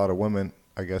that's where a lot of women,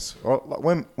 I guess, or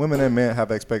women and men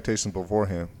have expectations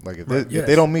beforehand. Like if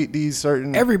they don't meet these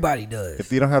certain, Everybody does. if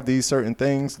they don't have these certain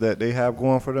things that they have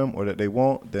going for them or that they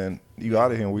want, then you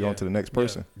out of here and we on to the next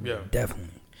person. Yeah. Definitely.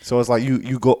 So it's like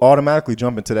you go automatically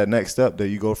jump into that next step that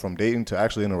you go from dating to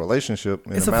actually in a relationship.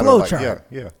 In It's a a matter flow of like, chart.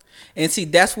 Yeah. And see,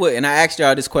 that's what. And I asked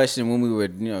y'all this question when we were,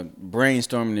 you know,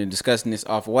 brainstorming and discussing this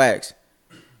off wax.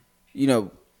 You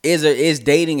know, is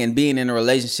dating and being in a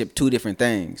relationship two different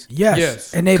things?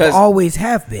 Yes. And they've 'Cause always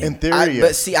have been. In theory, But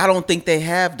yes. see, I don't think they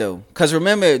have though. Because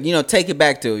remember, you know, take it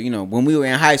back to, you know, when we were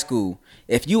in high school.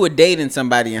 If you were dating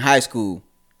somebody in high school,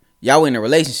 y'all were in a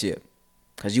relationship.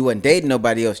 Because you wasn't dating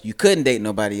nobody else. You couldn't date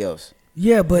nobody else.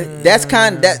 Yeah, but That's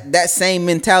that same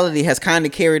mentality has kind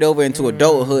of carried over into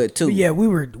adulthood too. yeah, we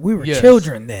were Yes.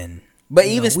 children then. But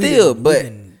You even know, we still, didn't- we but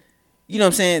didn't- you know what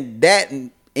I'm saying? That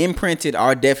imprinted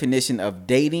our definition of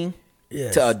dating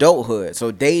Yes. to adulthood.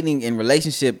 So dating and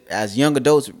relationship as young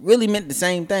adults really meant the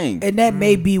same thing. And that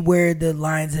may be where the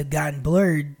lines have gotten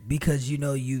blurred because, you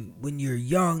know, when you're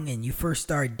young and you first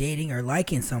start dating or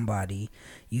liking somebody,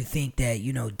 you think that,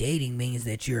 you know, dating means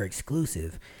that you're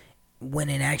exclusive. When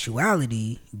in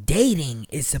actuality, dating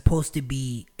is supposed to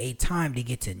be a time to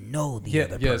get to know the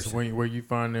other person. Where you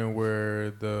finding where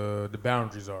the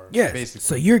boundaries are. Yes. Basically.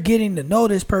 So you're getting to know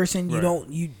this person. You Right.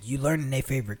 don't you learning their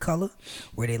favorite color,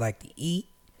 where they like to eat,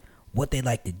 what they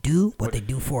like to do, what they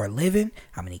do for a living,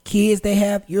 how many kids they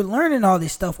have. You're learning all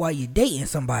this stuff while you're dating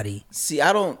somebody. See,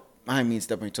 I didn't mean to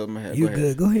step on your toes in my head. You Go ahead.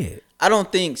 good? Go ahead. I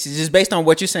don't think, see, just based on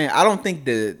what you're saying, I don't think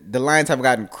the lines have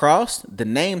gotten crossed. The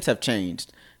names have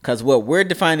changed. Because what we're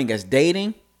defining as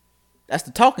dating, that's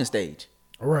the talking stage.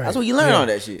 Right. That's where you learn Yeah. all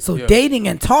that shit. So dating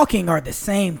and talking are the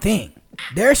same thing.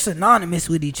 They're synonymous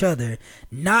with each other,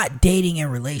 not dating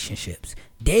and relationships.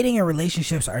 Dating and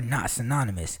relationships are not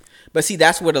synonymous. But see,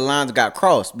 that's where the lines got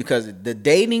crossed. Because the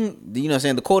dating, you know what I'm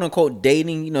saying, the quote unquote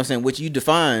dating, you know what I'm saying, which you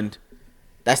defined,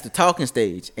 that's the talking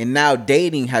stage. And now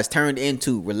dating has turned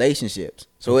into relationships.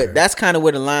 So that's kind of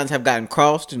where the lines have gotten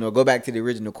crossed. You know, go back to the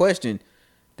original question.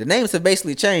 The names have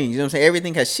basically changed. You know what I'm saying?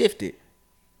 Everything has shifted.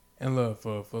 And look,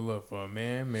 for a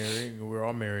man married, we're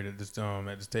all married at this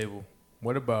table.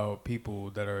 What about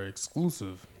people that are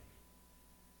exclusive?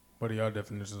 What are y'all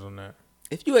definitions on that?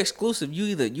 If you exclusive,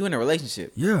 you in a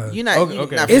relationship. Yeah. You're not. Okay, you're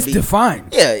okay. not It's gonna be-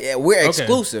 defined. Yeah, we're Okay.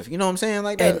 exclusive. You know what I'm saying?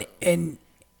 Like that.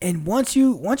 And once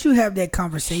you have that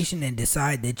conversation and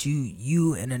decide that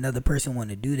you and another person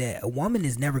want to do that, a woman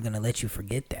is never gonna let you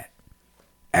forget that,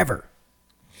 ever.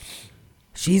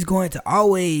 She's going to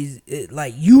always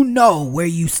like where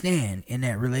you stand in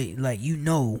that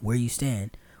where you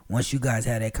stand once you guys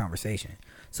have that conversation.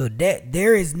 So that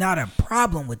there is not a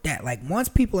problem with that. Like once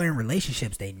people are in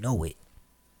relationships, they know it.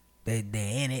 They're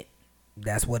in it.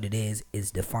 That's what it is. It's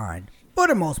defined. For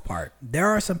the most part, there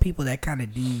are some people that kind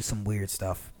of do some weird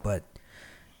stuff, but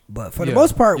for the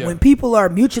most part, when people are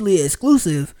mutually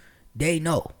exclusive, they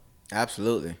know.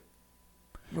 Absolutely.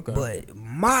 Okay. But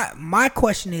my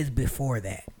question is before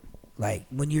that, like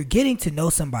when you're getting to know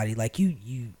somebody, like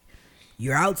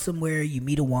you're out somewhere, you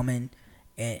meet a woman,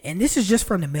 and this is just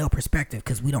from the male perspective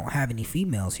because we don't have any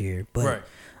females here, but. Right.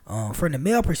 From the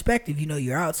male perspective,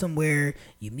 you're out somewhere,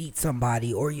 you meet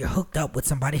somebody, or you're hooked up with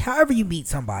somebody. However, you meet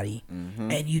somebody,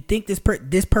 and you think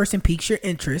this person piques your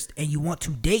interest, and you want to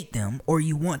date them, or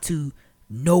you want to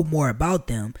know more about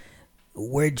them.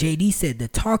 Where JD said the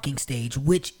talking stage,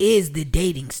 which is the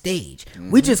dating stage,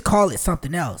 we just call it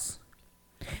something else.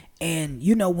 And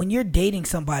when you're dating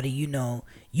somebody,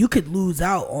 you could lose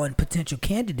out on potential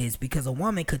candidates because a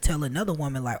woman could tell another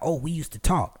woman like, "Oh, we used to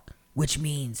talk." Which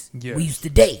means we used to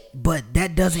date, but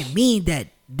that doesn't mean that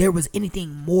there was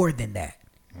anything more than that,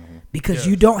 because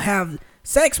you don't have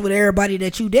sex with everybody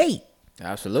that you date.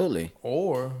 Absolutely.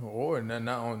 Or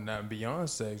not beyond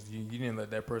sex. You didn't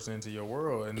let that person into your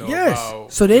world and know Yes,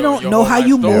 about, so they don't know how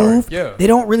you move. Yeah. They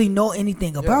don't really know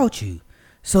anything about you.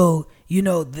 So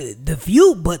the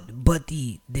view, but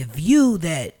the view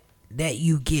that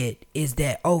you get is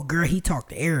that, oh girl, he talked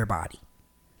to everybody.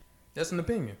 That's an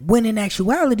opinion. When in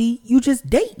actuality, you just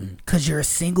dating because you're a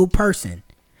single person.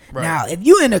 Right. Now, if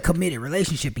you're in a committed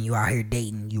relationship and you out here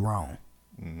dating, you wrong.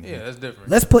 Yeah, that's different.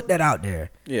 Let's put that out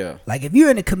there. Yeah. Like if you're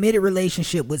in a committed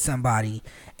relationship with somebody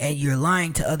and you're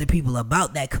lying to other people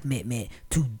about that commitment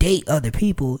to date other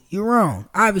people, you're wrong.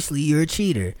 Obviously, you're a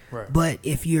cheater. Right. But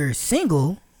if you're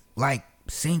single,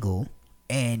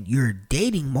 and you're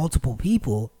dating multiple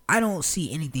people, I don't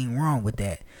see anything wrong with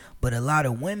that. But a lot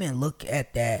of women look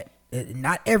at that.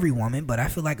 Not every woman, but I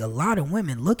feel like a lot of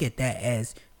women look at that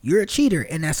as you're a cheater,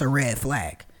 and that's a red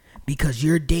flag because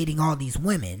you're dating all these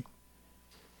women.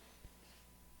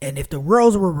 And if the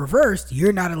roles were reversed,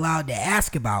 you're not allowed to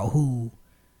ask about who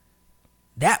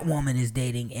that woman is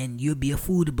dating, and you'd be a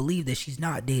fool to believe that she's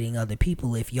not dating other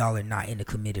people if y'all are not in a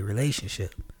committed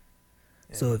relationship.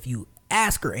 Yeah. So if you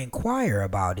ask or inquire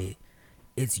about it,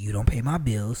 it's you don't pay my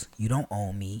bills, you don't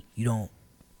own me,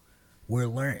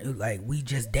 we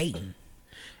just dating.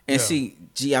 And see,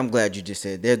 G, I'm glad you just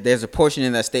said there's a portion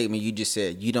in that statement you just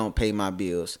said, you don't pay my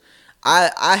bills.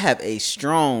 I have a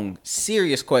strong,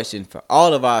 serious question for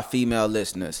all of our female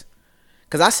listeners.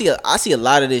 Cause I see a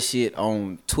lot of this shit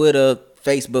on Twitter,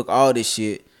 Facebook, all this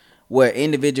shit, where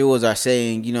individuals are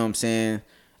saying, you know what I'm saying,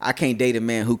 I can't date a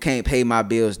man who can't pay my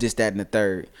bills, this, that, and the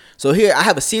third. So here, I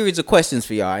have a series of questions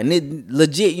for y'all. And it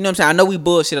legit, you know what I'm saying? I know we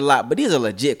bullshit a lot, but these are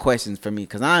legit questions for me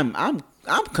because I'm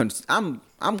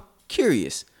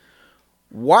curious.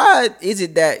 Why is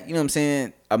it that, you know what I'm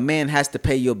saying, a man has to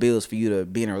pay your bills for you to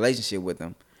be in a relationship with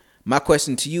him? My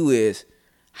question to you is,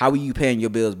 how were you paying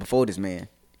your bills before this man?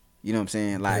 You know what I'm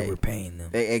saying? Like, they were paying them.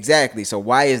 Exactly. So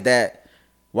why is that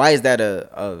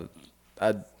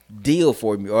a deal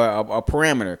for me or a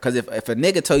parameter? Because if a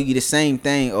nigga told you the same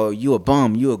thing, or you a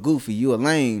bum, you a goofy, you a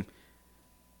lame,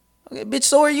 okay, bitch,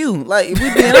 so are you. Like, if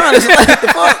we being honest, like, the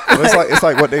fuck?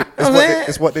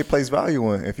 It's what they place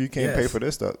value in. If you can't pay for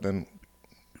this stuff, then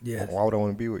why would I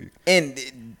want to be with you?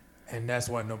 And that's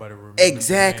why nobody remembers.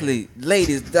 Exactly.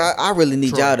 Ladies, I really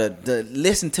need y'all to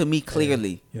listen to me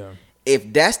clearly. Yeah.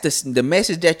 If that's the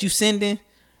message that you sending,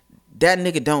 that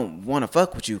nigga don't want to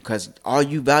fuck with you because all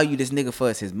you value this nigga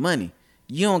for is his money.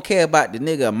 You don't care about the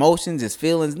nigga emotions, his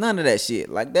feelings, none of that shit.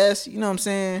 Like, that's, you know what I'm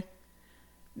saying?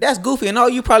 That's goofy, and all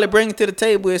you probably bring to the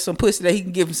table is some pussy that he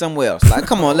can give him somewhere else. Like,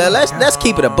 come on, let's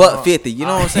keep it $150. You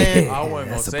know what I'm saying? I wasn't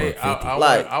gonna say it.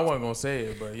 I wasn't gonna say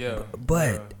it, but yeah.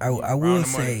 But I will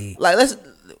say, like, let's,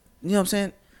 you know what I'm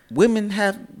saying? Women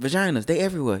have vaginas. They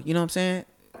everywhere. You know what I'm saying?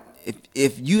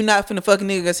 if you not finna fucking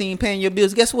nigga cause he ain't paying your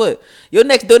bills, guess what? Your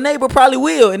next door neighbor probably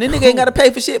will, and then nigga ain't gotta pay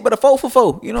for shit but a 4 for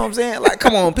 4. You know what I'm saying? Like,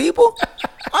 come on, people.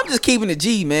 I'm just keeping it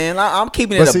G, man. I'm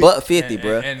keeping it But a $1.50,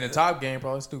 bro. And the top game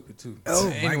probably stupid too. Oh,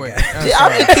 my anyway, God. I'm Yeah,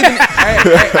 I'm sorry. just keeping it. hey,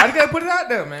 I just gotta put it out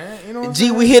there, man. You know what I'm G,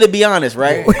 saying? we here to be honest,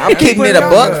 right? Yeah. I'm keeping it a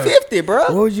 $1.50, bro.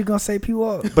 What was you gonna say, P.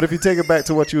 Walk? But if you take it back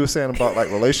to what you were saying about like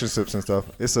relationships and stuff,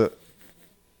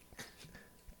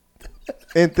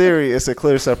 in theory, it's a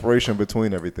clear separation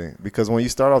between everything. Because when you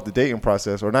start off the dating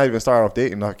process, or not even start off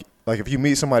dating, like if you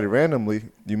meet somebody randomly,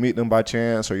 you meet them by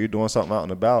chance, or you're doing something out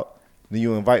and about, then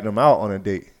you invite them out on a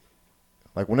date.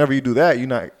 Like whenever you do that, you're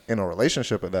not in a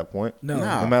relationship at that point. No.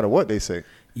 Nah. No matter what they say.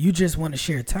 You just want to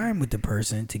share time with the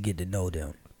person to get to know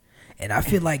them, and I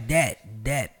feel like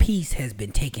that piece has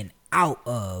been taken out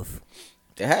of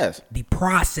It has. the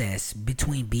process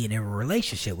between being in a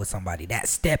relationship with somebody. That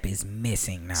step is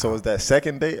missing now. So is that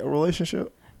second date a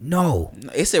relationship? No,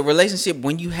 It's a relationship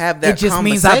when you have that it just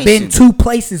means conversation. I've been 2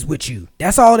 places with you.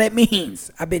 That's all that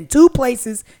means. I've been 2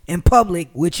 places in public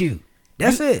with you.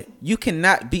 That's it. You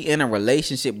cannot be in a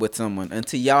relationship with someone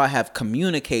until y'all have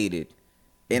communicated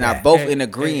and That- are both Hey, in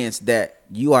agreement that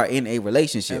you are in a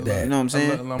relationship. That- you know what I'm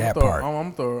saying? I'm That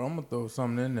gonna part. throw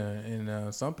something in there,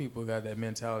 and some people got that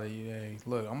mentality. Hey,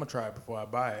 look, I'm gonna try it before I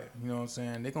buy it. You know what I'm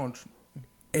saying? They gonna.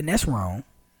 And that's wrong.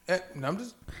 I'm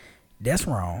just. That's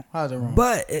wrong. How's it wrong?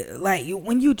 But like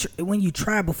when you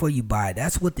try before you buy,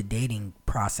 that's what the dating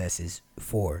process is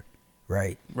for,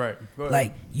 right? Right. Go ahead.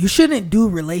 Like you shouldn't do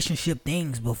relationship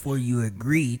things before you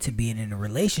agree to being in a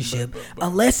relationship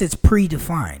unless it's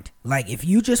predefined. Like if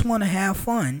you just want to have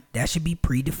fun, that should be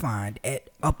predefined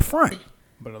up front.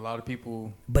 But a lot of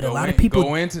people. But a go lot of people-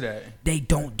 go into that. They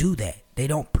don't do that. They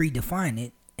don't predefine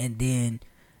it, and then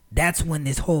that's when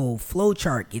this whole flow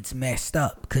chart gets messed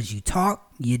up because you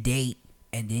talk, you date,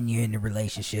 and then you're in the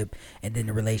relationship, and then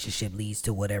the relationship leads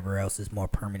to whatever else is more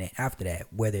permanent after that,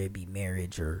 whether it be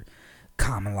marriage or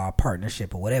common law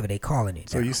partnership or whatever they calling it.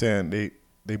 So now. you saying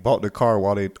they bought the car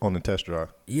while they on the test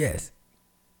drive? Yes.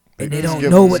 And They they just don't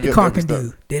skip- know what the skip car every can step.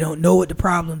 do. They don't know what the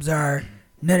problems are.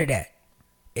 None of that.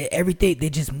 Everything, they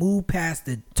just move past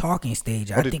the talking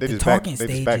stage. I think the talking they stage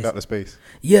just backed is, out the space.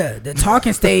 yeah, the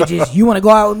talking stage is, you want to go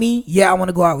out with me? Yeah, I want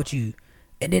to go out with you.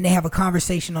 And then they have a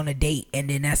conversation on a date, and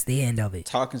then that's the end of it.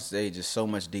 Talking stage is so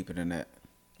much deeper than that.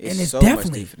 And it's so much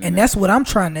definitely, deeper than and that. that's what I'm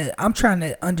trying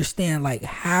to understand, like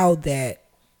how that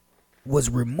was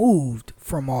removed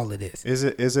from all of this.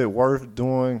 Is it worth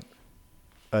doing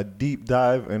a deep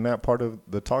dive in that part of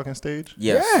the talking stage?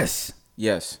 Yes.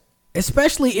 Yes.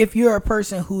 Especially if you're a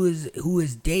person who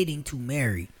is dating to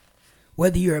marry,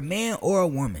 whether you're a man or a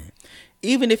woman.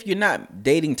 Even if you're not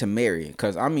dating to marry,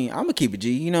 because I mean, I'm gonna keep it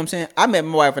G. You know what I'm saying? I met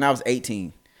my wife when I was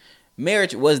 18.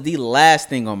 Marriage was the last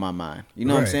thing on my mind. You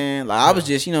know what I'm Right. saying? Like I was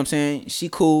just, you know what I'm saying? She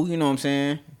cool. You know what I'm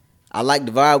saying? I like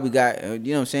the vibe we got. You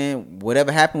know what I'm saying?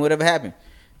 Whatever happened.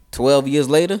 12 years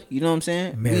later, you know what I'm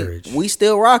saying? Marriage. We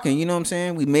still rocking. You know what I'm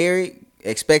saying? We married,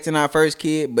 expecting our first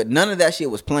kid, but none of that shit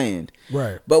was planned.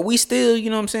 Right. But we still, you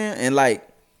know what I'm saying? And like,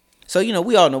 so you know,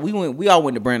 we all know we all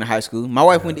went to Brandon High School. My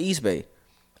wife went to East Bay.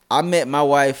 I met my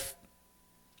wife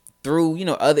through, you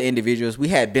know, other individuals. We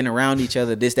had been around each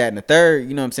other, this, that, and the third,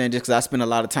 you know what I'm saying? Just because I spent a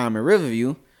lot of time in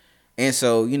Riverview. And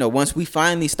so, you know, once we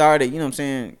finally started, you know what I'm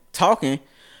saying, talking,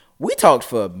 we talked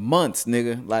for months,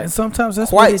 nigga. Like, And sometimes that's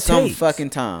quite what it some takes. fucking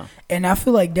time. And I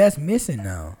feel like that's missing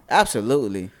now.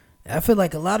 Absolutely. I feel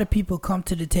like a lot of people come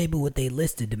to the table with a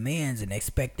list of demands and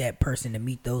expect that person to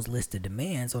meet those list of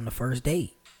demands on the first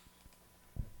date.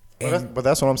 But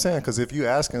that's what I'm saying. Because if you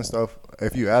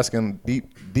asking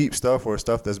deep stuff or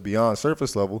stuff that's beyond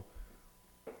surface level,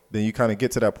 then you kind of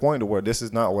get to that point to where this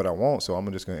is not what I want. So I'm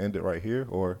just gonna end it right here.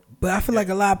 Or But I feel like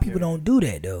a lot of people don't do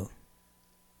that though.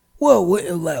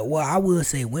 Well, I will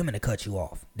say women to cut you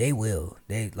off. They will.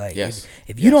 They like Yes.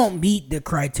 if you don't meet the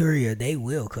criteria, they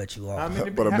will cut you off.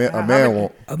 but a man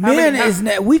won't. A man is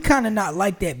not. We kind of not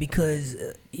like that because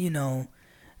you know,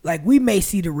 like we may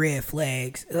see the red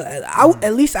flags.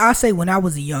 At least I say when I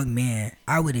was a young man,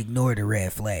 I would ignore the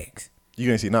red flags. You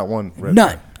didn't see not one. Red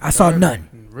None. I saw none.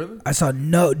 Really? I saw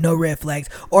no red flags,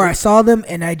 or I saw them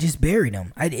and I just buried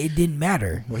them. It didn't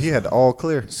matter. Well, he had the all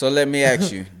clear. So let me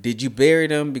ask you, did you bury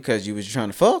them because you was trying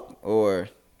to fuck or?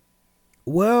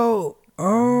 Well,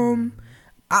 I'm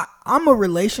a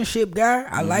relationship guy.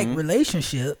 I like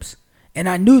relationships, and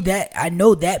I know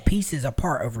that piece is a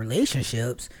part of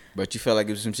relationships. But you felt like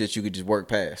it was some shit you could just work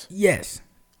past. Yes.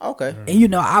 Okay. And you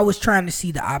know, I was trying to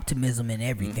see the optimism in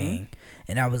everything.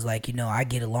 And I was like, you know, I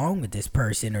get along with this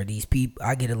person or these people.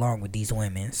 I get along with these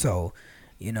women. So,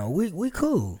 you know, we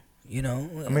cool. You know,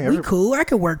 mean, we cool. I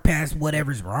could work past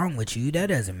whatever's wrong with you. That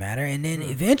doesn't matter. And then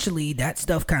eventually that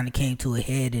stuff kind of came to a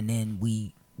head, and then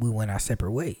we went our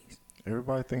separate ways.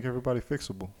 Everybody think everybody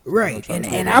fixable. Right.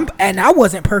 And I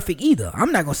wasn't perfect either.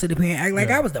 I'm not gonna sit up here and act like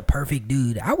I was the perfect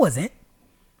dude. I wasn't.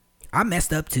 I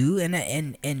messed up too,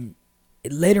 and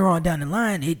later on down the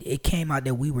line, it came out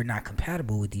that we were not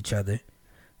compatible with each other.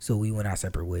 So we went our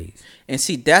separate ways. And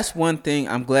see, that's one thing.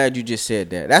 I'm glad you just said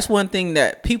that. That's one thing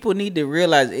that people need to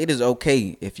realize. It is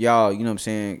okay if y'all, you know what I'm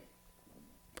saying,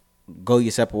 go your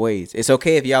separate ways. It's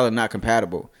okay if y'all are not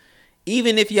compatible.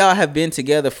 Even if y'all have been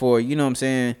together for, you know what I'm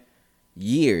saying,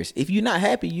 years. If you're not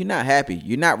happy, you're not happy.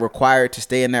 You're not required to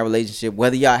stay in that relationship,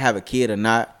 whether y'all have a kid or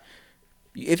not.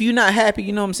 If you're not happy,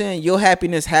 you know what I'm saying, your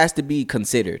happiness has to be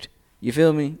considered. You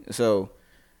feel me? So,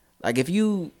 like, if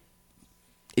you're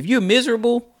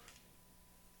miserable,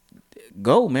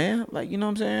 go, man. Like, you know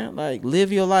what I'm saying? Like,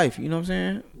 live your life. You know what I'm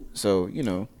saying? So, you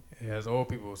know. Yeah, as old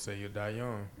people say, you die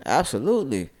young.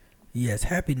 Absolutely. Yes,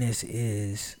 happiness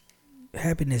is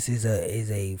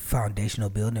a foundational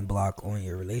building block on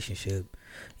your relationship.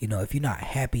 You know, if you're not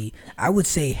happy, I would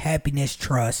say happiness,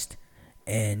 trust,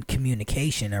 and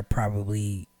communication are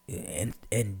probably,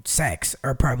 and sex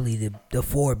are probably the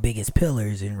four biggest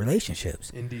pillars in relationships.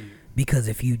 Indeed. Because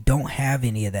if you don't have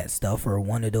any of that stuff, or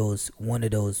one of those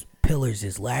pillars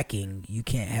is lacking, you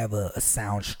can't have a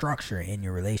sound structure in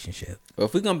your relationship. Well,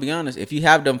 if we're gonna be honest, if you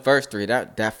have them first three,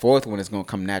 that fourth one is gonna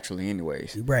come naturally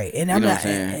anyways. Right. And You I'm know not what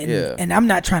I'm saying? and I'm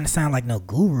not trying to sound like no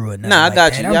guru or nothing. Nah, I like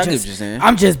got that. you. I'm Yeah, I get just, what you're saying.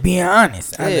 I'm just being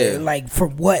honest. Yeah. Like,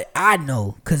 from what I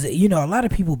know, because, you know, a lot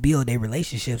of people build their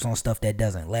relationships on stuff that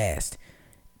doesn't last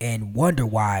and wonder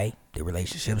why the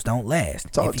relationships don't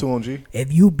last. Talk to him, G.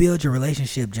 If you build your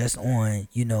relationship just on,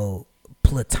 you know,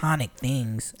 platonic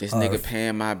things, This nigga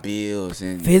paying my bills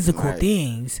and physical like,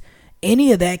 things,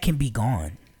 any of that can be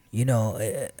gone. You know,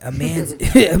 a man's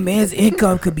a man's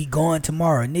income could be gone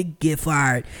tomorrow. Nigga get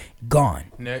fired, gone.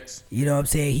 Next. You know what I'm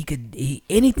saying?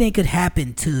 Anything could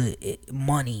happen to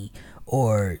money,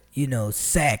 or, you know,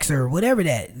 sex, or whatever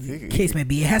that case may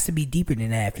be. It has to be deeper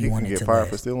than that if He you can want it get to fired last.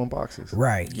 for stealing boxes.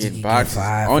 Right. Getting You boxes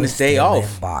fired on for his day stealing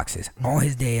off. Boxes on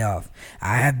his day off.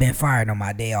 I have been fired on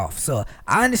my day off, so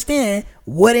I understand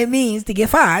what it means to get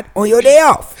fired on your day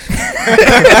off.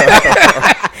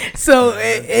 So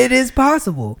it is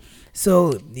possible.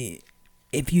 So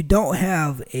if you don't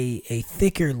have a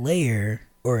thicker layer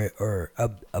or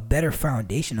a better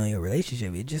foundation on your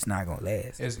relationship, it's just not gonna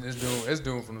last. It's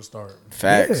doomed from the start.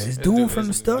 facts. Yeah, it's doomed from the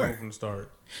It's doomed start. from the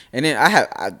start. And then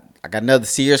I got another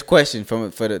serious question for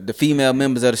the female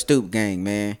members of the Stoop Gang,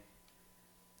 man.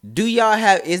 Do y'all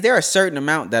is there a certain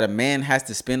amount that a man has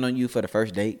to spend on you for the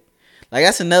first date? Like,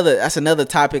 that's another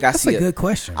topic That's a good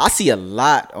question. I see a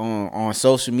lot on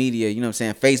social media, you know what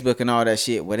I'm saying, Facebook and all that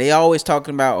shit, where they always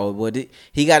talking about, oh, well,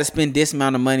 he got to spend this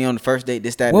amount of money on the first date,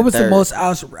 this, that, What and was the the third. most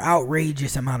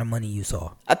outrageous amount of money you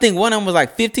saw? I think one of them was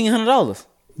like $1,500.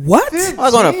 What?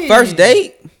 Like on a first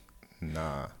date?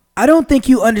 Nah. I don't think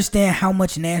you understand how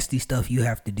much nasty stuff you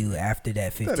have to do after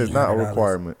that $1,500. That is not a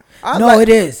requirement. No, it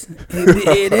is.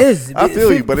 It is. I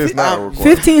feel you, but it's not a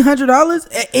requirement.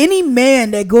 $1,500. Any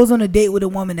man that goes on a date with a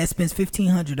woman that spends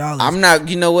 $1,500. I'm not,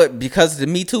 you know what, because of the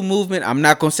Me Too movement, I'm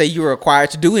not going to say you're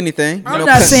required to do anything. I'm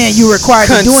not saying you're required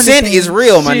to do anything. Consent is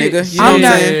real, my nigga. You know I'm what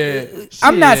not- I'm saying?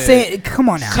 I'm not saying. Come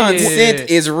on now. Consent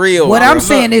is real. What bro. I'm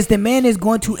saying is the man is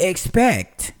going to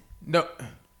expect. No.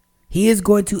 He is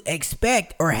going to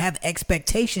expect or have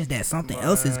expectations that something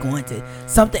else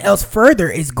further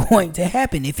is going to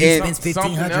happen if he And spends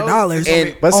something $1,500.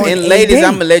 And, But on see- and a ladies, date.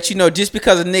 I'm gonna let you know, just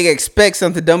because a nigga expects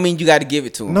something don't mean you got to give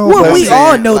it to him. No, Well, but we see-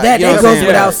 all know like, that. you know That what I'm goes saying?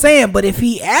 without saying. But if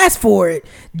he asks for it,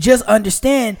 just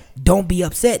understand. Don't be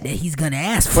upset that he's gonna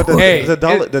ask for But it.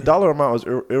 the dollar amount is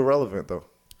irrelevant though.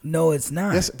 No, it's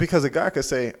not. Yes, because a guy could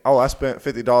say, "Oh, I spent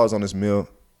 $50 on this meal."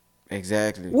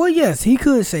 Exactly. Well, yes, he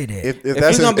could say that. If If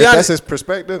that's we gonna if be that's honest- his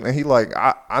perspective, and he like,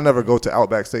 I never go to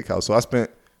Outback Steakhouse, so I spent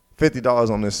 $50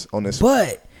 on this.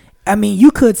 But I mean,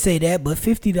 you could say that, but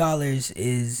 $50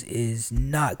 is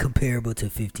not comparable to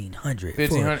 $1,500.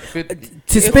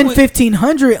 To spend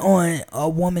 $1,500 on a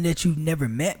woman that you've never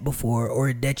met before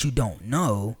or that you don't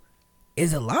know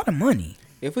is a lot of money.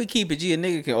 If we keep it G, a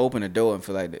nigga can open a door and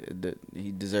feel like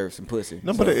he deserves some pussy.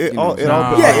 No, but So, it you know all what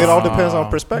I'm saying? Yeah. it all depends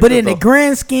on perspective. But in the though.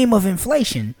 grand scheme of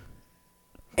inflation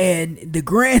and the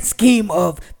grand scheme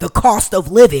of the cost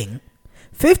of living,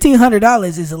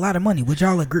 $1,500 is a lot of money. Would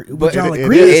y'all agree? But it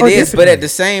agree is. or It is, but disagree? at the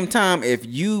same time, if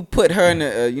you put her in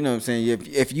a, you know what I'm saying,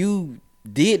 if you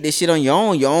did this shit on your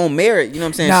own merit, you know what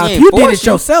I'm saying, Now, she if ain't you did forced it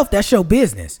yourself, that's your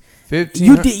business. 15.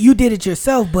 You did it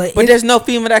yourself, but But there's no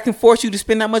female that can force you to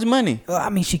spend that much money. I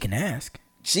mean, she can ask.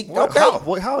 She What?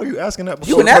 okay. How are you asking that?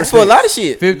 You before can ask first for a date? lot of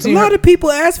shit. A 15. lot of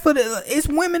people ask for the. It's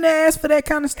women that ask for that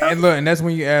kind of stuff. And look, and that's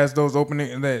when you ask those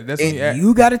opening. That's when you ask.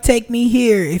 You got to take me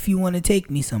here if you want to take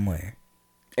me somewhere.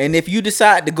 And if you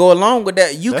decide to go along with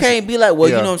that, you That's- can't be like, well,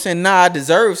 you yeah. know what I'm saying? Nah, I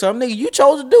deserve something. Nigga, you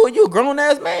chose to do it. You a grown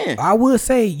ass man. I will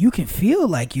say you can feel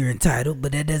like you're entitled,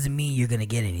 but that doesn't mean you're gonna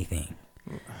get anything.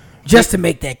 Just to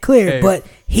make that clear, Hey. but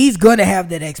he's gonna have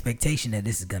that expectation that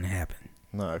this is gonna happen.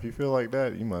 Nah, if you feel like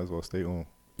that, you might as well stay on.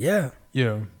 Yeah,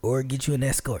 Yeah. or get you an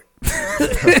escort.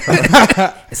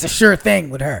 It's a sure thing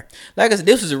with her. Like I said,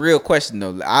 this was a real question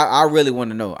though. I really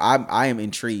want to know. I am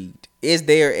intrigued. Is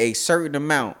there a certain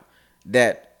amount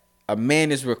that a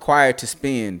man is required to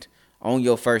spend on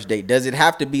your first date? Does it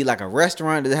have to be like a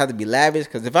restaurant? Does it have to be lavish?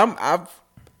 Because if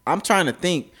I'm trying to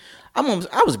think. I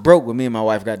was broke when me and my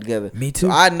wife got together. Me too.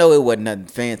 So I know it wasn't nothing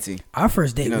fancy. Our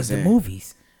first date You know was what the I'm saying?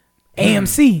 movies,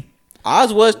 AMC.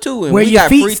 Ours was too, and Where we your got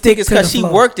feet free stick tickets to the because she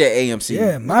floor. worked at AMC.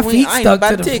 Yeah, my We- feet I ain't stuck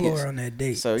buy to the tickets. floor on that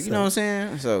date. So you know what I'm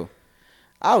saying. So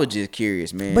I was just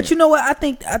curious, man. But you know what? I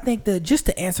think the just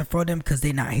to answer for them because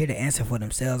they're not here to answer for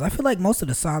themselves. I feel like most of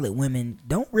the solid women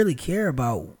don't really care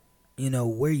about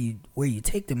where you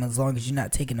take them as long as you're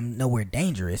not taking them nowhere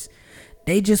dangerous.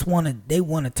 They just want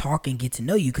to talk and get to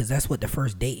know you because that's what the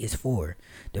first date is for.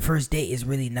 The first date is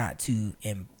really not to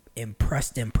impress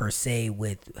them per se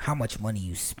with how much money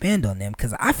you spend on them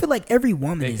because I feel like every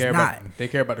woman They is care not. about. They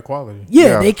care about the quality.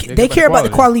 Yeah, Yeah. they care about the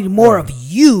quality more of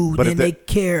you But than if they they-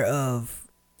 care of.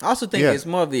 I also think Yeah. it's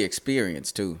more of the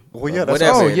experience too. Well, yeah, Of that's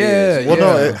whatever also- it yeah, is. Well,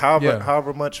 no, Yeah. however Yeah.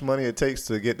 however much money it takes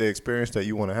to get the experience that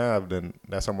you want to have, then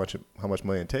that's how much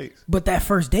money it takes. But that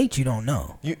first date, you don't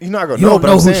know. You're not gonna You know, don't but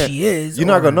know I'm who saying, she is You're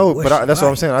not or gonna know, what but she that's what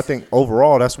I'm likes. saying. I think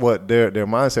overall, that's what their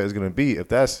mindset is gonna be. If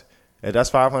that's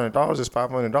 $500, it's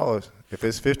 $500. If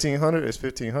it's $1,500, it's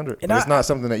 $1,500. And But it's I- not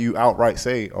something that you outright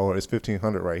say, "Oh, it's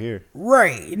 $1,500 right here."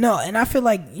 Right. No, and I feel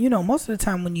like, most of the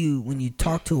time when you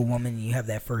talk to a woman and you have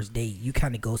that first date, you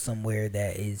kind of go somewhere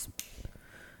that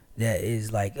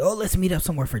is like, oh, let's meet up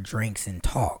somewhere for drinks and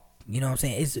talk. You know what I'm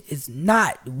saying? It's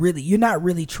not really, you're not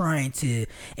really trying to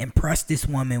impress this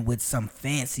woman with some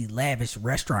fancy lavish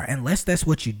restaurant unless that's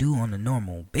what you do on a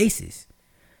normal basis.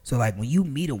 So like when you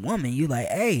meet a woman, you're like,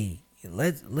 hey,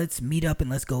 let's meet up and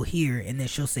let's go here, and then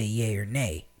she'll say yay or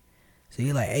nay. So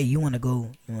you're like, hey, you want to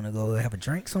go have a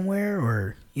drink somewhere,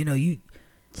 or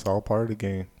It's all part of the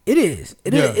game. it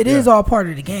is all part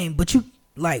of the game. But you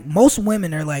like most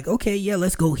women are like, okay, yeah,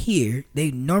 let's go here.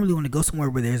 They normally want to go somewhere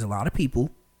where there's a lot of people,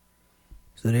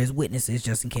 so there's witnesses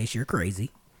just in case you're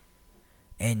crazy.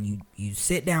 And you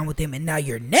sit down with them, and now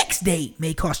your next date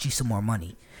may cost you some more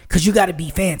money because you got to be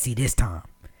fancy this time,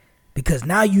 because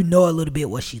now you know a little bit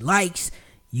what she likes.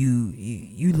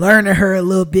 You learning her a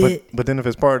little bit. But then if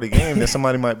it's part of the game, then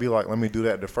somebody might be like, "Let me do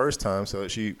that the first time so that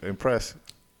she impressed."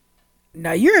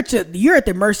 Now you're at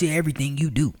the mercy of everything you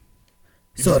do.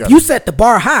 So just if you set the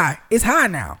bar high, it's high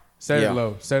now. Set Yeah, it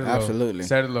low. Set it low. absolutely.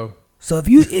 Set it low. So if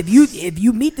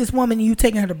you meet this woman and you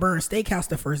taking her to Burn Steakhouse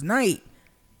the first night,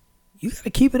 you gotta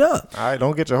keep it up. All right,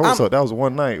 don't get your hopes up. That was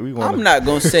one night. I'm not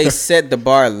gonna say set the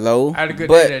bar low, I had a good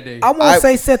but day that day. I won't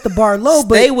say set the bar low,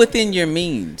 but stay within your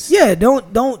means. yeah,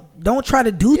 don't try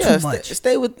to do Yeah, too much.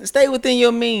 Stay within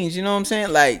your means. You know what I'm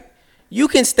saying? Like you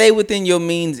can stay within your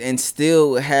means and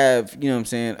still have, you know what I'm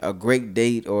saying, a great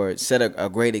date or set a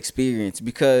great experience.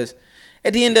 Because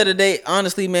at the end of the day,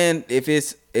 honestly, man, if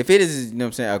it is, you know what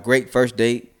I'm saying, a great first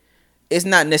date, it's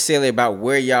not necessarily about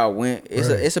where y'all went.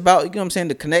 It's about, you know what I'm saying,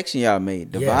 the connection y'all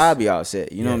made, the Yes. vibe y'all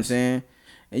set. You know what I'm saying?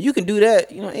 And you can do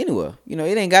that, anywhere. It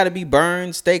ain't got to be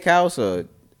Burns Steakhouse or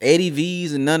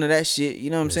ADVs and none of that shit. You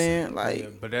know what I'm saying? Like, Yeah,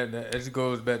 but that just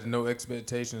goes back to no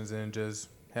expectations and just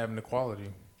having the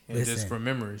quality and just Listen. for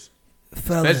memories.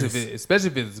 Fellas, Especially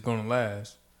if it's gonna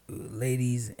last.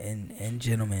 ladies and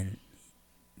gentlemen,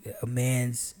 a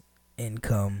man's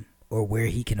income or where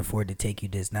he can afford to take you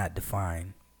does not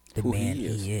define the Who man he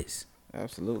is. he is.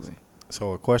 absolutely.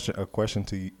 So a question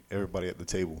to everybody at the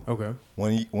table. Okay.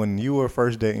 When you were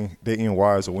first dating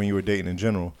wives, or when you were dating in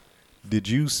general, did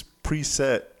you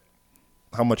preset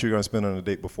how much you're gonna spend on a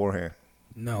date beforehand?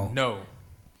 No.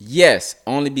 Yes,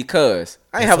 only because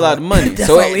I ain't have a lot of money. That's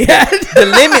So all we had. the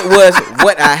limit was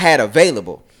what I had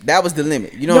available. That was the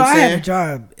limit. You know what I'm I saying? had a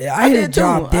job. I had a did too.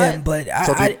 job then, I- but So I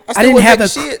still didn't wasn't have making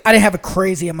shit. I didn't have a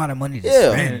crazy amount of money to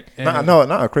Yeah. spend. And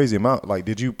Not a crazy amount. Like,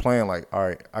 did you plan like, all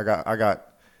right, I got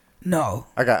No,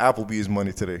 Applebee's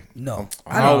money today. no.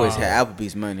 I always had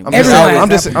Applebee's money. I'm We just could Everyone saying.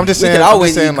 always- has I'm just We saying. could I'm always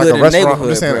just saying eat like good a in the restaurant. I'm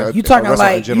just neighborhood, saying. bro. You talking a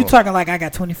restaurant in like general. I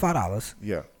got $25.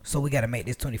 Yeah. So we got to make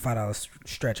this $25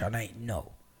 stretch our night. No,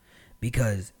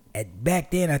 because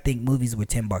back then, I think movies were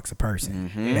 $10 a person.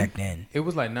 Back then, It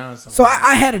was like 9 something. so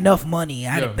I had enough money.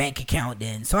 I had Yeah. a bank account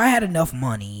then, so I had enough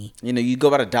money. You know, you go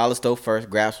by the dollar store first,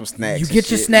 grab some snacks. You and get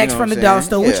your shit, snacks you know from what the I'm dollar saying?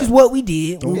 store, which Yeah. is what we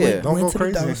did. We Yeah. Don't went go to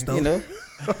crazy. the dollar store. You know,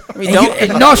 I mean, And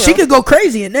don't. no, she could go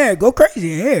crazy in there. Go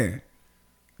crazy in here.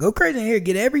 Go crazy in here.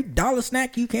 Get every dollar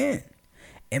snack you can,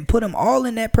 and put them all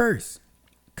in that purse,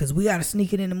 cause we gotta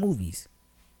sneak it in the movies.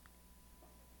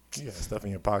 You got stuff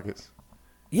in your pockets.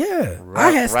 Yeah,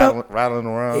 I had stuff. rattling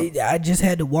around. I just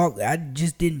had to walk. I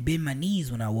just didn't bend my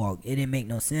knees when I walked. It didn't make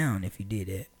no sound if you did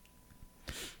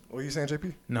that. What are you saying,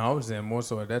 JP? No, I was saying more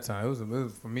so at that time. It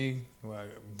was for me, like,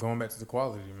 going back to the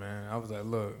quality, man. I was like,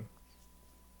 look,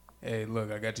 hey,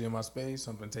 look, I got you in my space.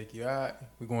 I'm gonna take you out.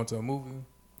 We going to a movie.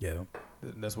 Yeah,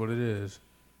 That's what it is.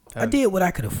 I did what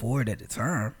I could afford at the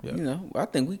time. Yeah. You know, I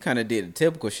think we kind of did the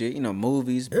typical shit. You know,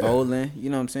 movies, bowling. You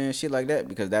know what I'm saying? Shit like that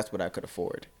because that's what I could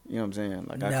afford. You know what I'm saying?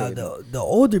 Like I Now could. the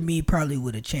older me probably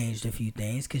would have changed a few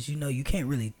things, because you know you can't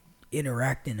really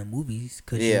interact in the movies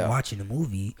because Yeah. you're watching the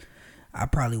movie. I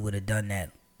probably would have done that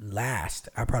last.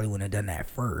 I probably wouldn't have done that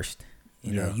first.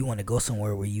 You know, Yeah. you want to go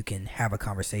somewhere where you can have a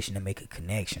conversation and make a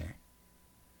connection.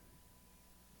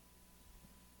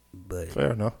 But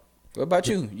Fair enough. What about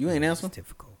you? You ain't it's answer.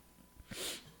 difficult.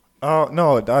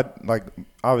 No, I like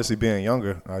obviously being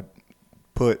younger. I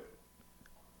put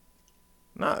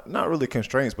not really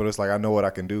constraints, but it's like I know what I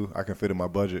can do. I can fit in my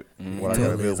budget. What I Tell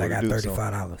gotta be Liz able I to got do.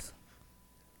 $35.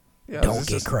 Yeah, Don't it's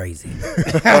get just- crazy.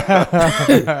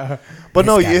 But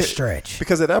no, It's gotta you stretch.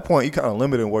 because at that point you kind of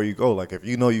limited where you go. Like if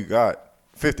you know you got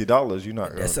 $50, you're not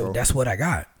gonna go. That's what I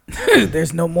got.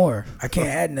 There's no more. I can't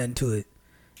add nothing to it.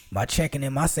 My checking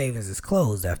and my savings is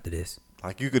closed after this.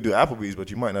 Like you could do Applebee's,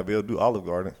 but you might not be able to do Olive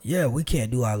Garden. Yeah, we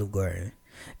can't do Olive Garden.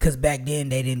 Because back then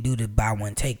they didn't do the buy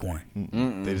one, take one.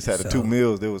 They just had the So, 2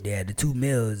 meals. There was They had the 2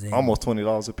 meals. And, almost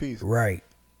 $20 a piece, Right.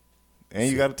 and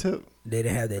you got a tip. They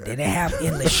didn't have that. They didn't have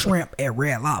endless shrimp at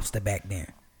Red Lobster back then.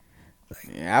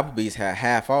 Yeah, Applebee's had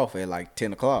half off at like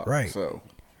 10 o'clock. Right. So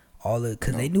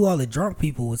Because they knew all the drunk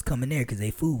people was coming there because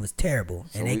their food was terrible.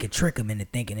 So and they we- could trick them into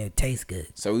thinking it would taste good.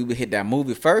 so we would hit that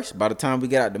movie first. By the time we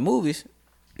get out the movies,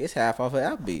 it's half off at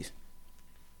Applebee's.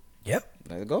 Yep.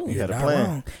 Let's go. You got a Not plan.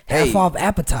 wrong. Hey. Half off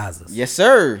appetizers. Yes,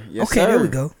 sir. Yes, okay, sir. there we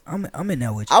go. I'm in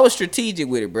there with you. I was strategic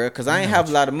with it, bro, because I ain't have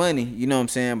a lot of money. You know what I'm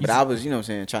saying? But I was, you know what I'm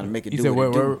saying, trying to make it You do said what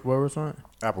it do. where restaurant?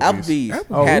 Applebee's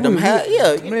Oh, had them.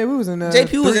 Yeah, man, we was in there.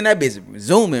 JP was in that business,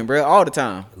 zooming, bro, all the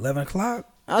time. 11 o'clock.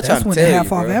 I was That's trying to when tell the you,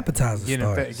 half off bro. appetizers Getting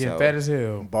started. So- fat as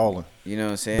hell. Balling. You know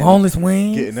what I'm saying? Boneless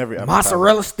wings, Getting every appetizer.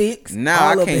 mozzarella sticks. Now all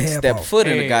I of it can't half step off. foot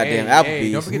in the goddamn Hey,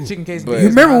 Applebee's. don't forget the chicken quesadillas. But- You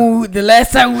remember when the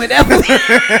last time we went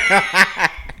Applebee's?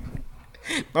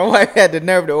 My wife had the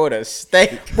nerve to order a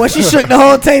steak. Boy, she shook the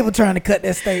whole table trying to cut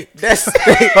that steak. That steak,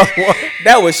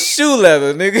 that was shoe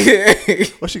leather,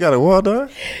 nigga. What, she got it well done?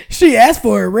 She asked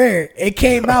for it rare. It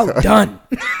came out done.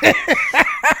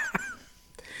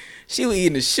 She was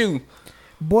eating a shoe.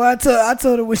 Boy, I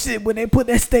told her when they put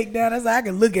that steak down, I said I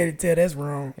can look at it and tell that's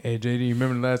wrong. Hey, JD, you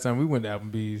remember the last time we went to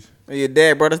Applebee's? Your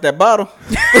dad brought us that bottle.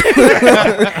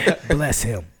 Bless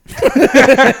him.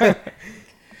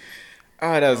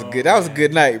 Oh, that was good. That was a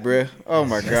good night, bro. Oh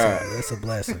my god, That's a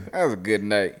blessing. that was a good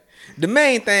night. The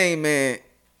main thing, man,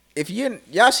 if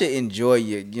y'all should enjoy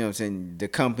you know what I'm saying, the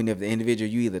company of the individual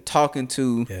you either talking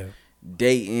to, Yeah.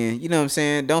 dating. You know what I'm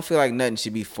saying. Don't feel like nothing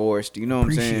should be forced. You know what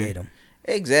I'm saying. Appreciate them.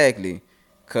 Exactly,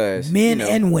 cause Men you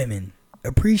know, and women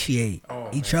appreciate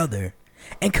each other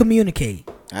and communicate.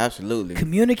 absolutely.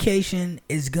 Communication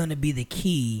is gonna be the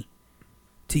key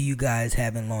to you guys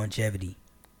having longevity.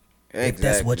 If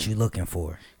that's what you're looking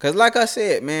for. Cause like I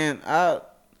said, man,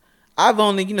 I've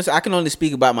only, you know, so I can only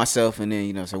speak about myself, and then,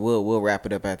 you know, so we'll wrap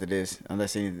it up after this,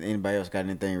 unless anybody else got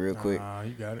anything real quick.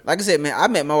 You got it. Like I said, man, I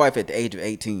met my wife at the age of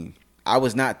 18. I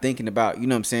was not thinking about, you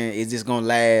know what I'm saying, is this gonna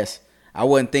last? I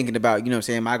wasn't thinking about, you know what I'm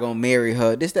saying, am I gonna marry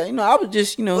her? This, that, you know, I was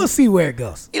just, you know, We'll see where it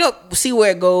goes. you know, see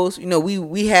where it goes. You know,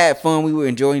 we had fun. We were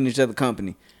enjoying each other's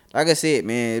company. Like I said,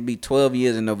 man, it'd be 12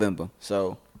 years in November.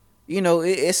 So, you know,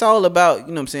 it's all about, you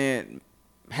know what I'm saying,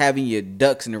 having your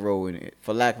ducks in a row in it,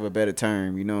 for lack of a better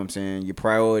term. You know what I'm saying? Your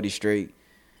priorities straight.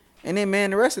 And then, man,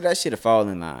 the rest of that shit'll fall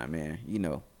in line, man. You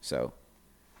know, so,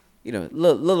 you know,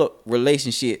 little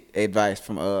relationship advice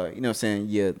from, you know what I'm saying,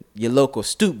 your local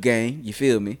stoop gang. You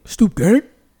feel me? Stoop gang.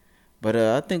 But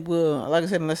I think we'll, like I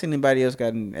said, unless anybody else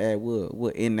got an ad,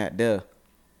 we'll end that there.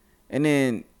 And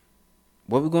then,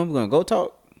 what we going? We're gonna go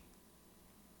talk.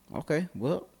 Okay,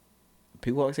 well,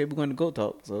 people always say we're going to go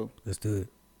talk, so Let's do it.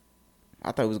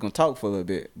 I thought we was gonna talk for a little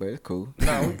bit, but it's cool.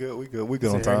 No, we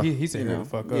good on time. He said, You "Hurry know, the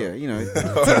fuck up." yeah, you know,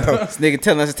 this nigga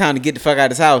telling us it's time to get the fuck out of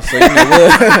this house. So you know,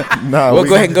 we'll Nah, go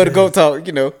we- ahead and go to go talk.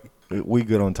 You know, We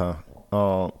good on time.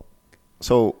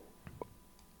 So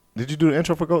did you do the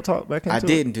intro for Goat Talk back into I it?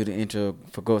 didn't do the intro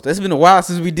for Goat Talk. It's been a while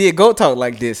since we did Goat Talk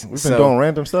like this. We've been doing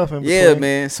random stuff in Yeah, between.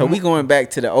 man. So we going back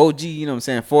to the OG, you know what I'm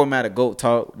saying, format of Goat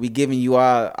Talk. We giving you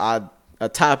our a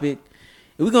topic.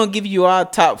 And we're going to give you our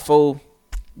top 4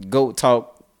 Goat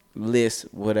Talk list,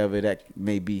 whatever that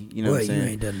may be. You know what I'm You saying?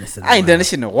 ain't done this in a I ain't while. done this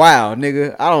shit in a while,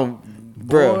 nigga. I don't,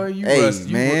 bro. Boy, you Hey,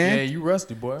 rusty. man. You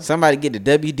rusty, boy. Somebody get the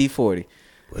WD-40.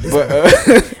 But it's,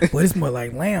 But, but it's more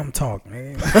like lamb talk,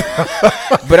 man.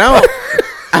 but I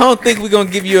don't think we're going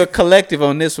to give you a collective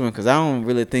on this one because I don't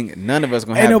really think none of us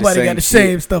going to Ain't have nobody the same got the shit.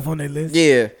 same stuff on their list.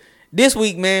 Yeah. This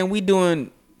week, man, we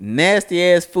doing nasty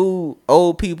ass food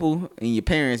old people and your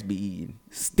parents be eating.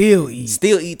 Still eat.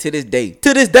 Still eat to this day.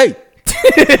 To this day.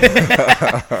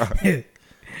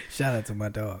 Shout out to my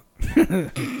dog.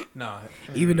 Nah.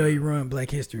 Even though he ruined Black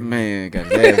History Month. Man, got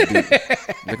his ass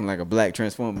beat. Looking like a black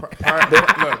transformer.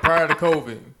 Prior to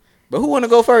COVID. But who want to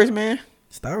go first, man?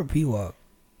 Start with P-Walk.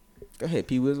 Go ahead,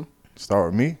 P. Wizzle. Start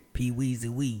with me. P-Weezy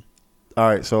Wee. All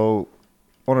right, so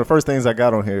one of the first things I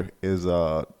got on here is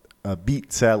a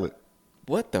beet salad.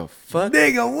 What the fuck?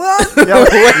 Nigga, what? You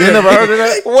never heard of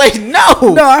that? Wait,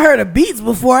 no. No, I heard of beets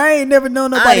before. I ain't never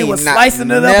known nobody was slicing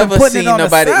it up and never putting seen it on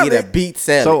nobody a salad. eat a beet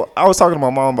salad. So I was talking to my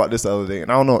mom about this the other day, and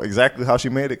I don't know exactly how she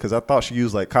made it because I thought she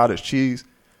used like cottage cheese.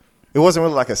 It wasn't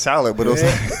really like a salad, but it was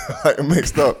like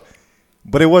mixed up.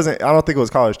 But it wasn't. I don't think it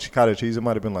was cottage cheese. It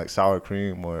might have been like sour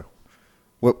cream or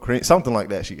whipped cream, something like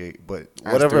that. She ate, but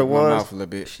I whatever stirred it my was, mouth a little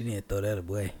bit. She didn't throw that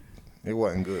away. it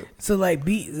wasn't good. So like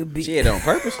beet She had it on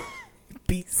purpose.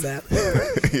 salad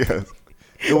Yes,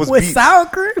 it was with beets. sour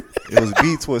cream. It was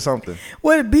beets with something.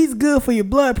 What beets good for your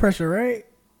blood pressure, right?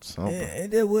 Something.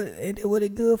 Ain't that what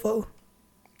it good for?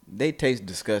 They taste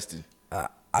disgusting.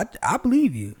 I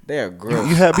believe you. They are gross.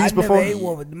 You had beets I before? Never ate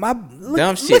one with my look,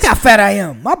 Dumb look shit. how fat I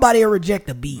am. My body will reject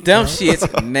a beet. Them bro. shit's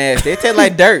nasty. They taste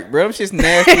like dirt, bro. Them shit's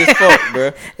nasty as fuck,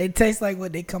 bro. They taste like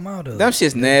what they come out of. Them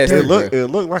shit's nasty, It bro.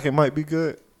 looked like it might be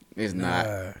good. It's not.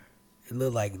 It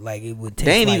look like it would taste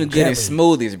They ain't like even good in jelly.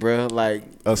 smoothies, bro. Like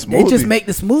A They smoothie. just make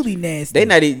the smoothie nasty. they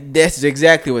not. That's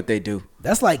exactly what they do.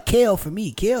 That's like kale for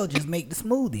me. Kale just make the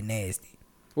smoothie nasty.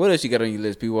 What else you got on your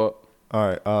list, P. Walk? All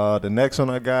right. The next one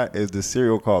I got is the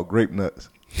cereal called Grape Nuts.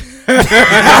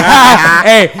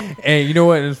 Hey, you know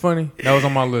what? It's funny. That was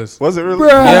on my list. Was it really? Bruh.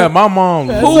 Yeah, my mom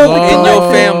Who loves in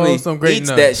your family some great eats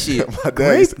nuts. that shit? My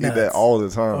dad used to Grape eat that nuts. all the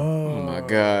time. Oh my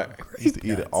god. He used to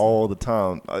eat it all the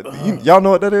time. Y'all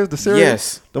know what that is? The cereal?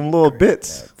 Yes. Them little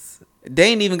bits. They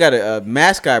ain't even got a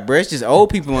mascot, bro. It's just old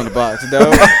people on the box, though.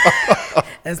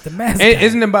 That's the mascot.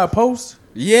 Isn't it by post?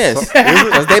 Yes,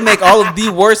 because they make all of the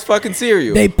worst fucking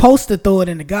cereal. They supposed to throw it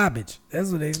in the garbage. That's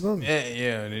what they supposed to.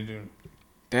 Yeah, they do.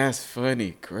 That's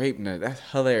funny. Grape nut. That's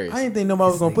hilarious. I didn't think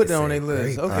nobody was gonna put that on their said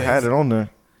list. grape. Okay, I had it on there.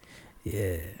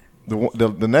 Yeah.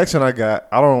 The next one I got,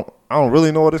 I don't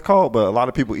really know what it's called, but a lot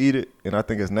of people eat it, and I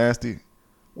think it's nasty.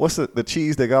 What's the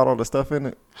cheese that got all the stuff in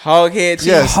it? Hoghead cheese.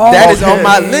 Yes, that is on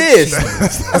my hoghead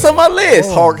list. That's on my list.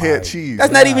 Hoghead cheese.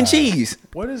 That's not even cheese.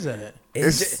 What is that?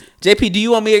 It's JP, do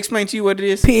you want me to explain to you what it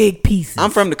is? pig pieces.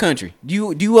 I'm from the country. Do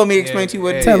you want me to explain to you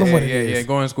what it is? Tell 'em what it Yeah, is.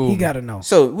 going to school. You gotta know.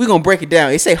 So we're gonna break it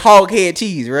down. It say hoghead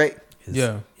cheese, right?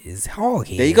 Yeah. It's hog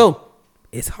head. There you go.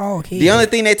 It's hog head. The only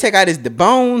thing they take out is the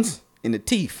bones and the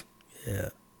teeth.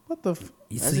 What the? So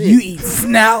That's you it. eat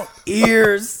snout,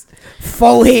 ears,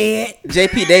 forehead.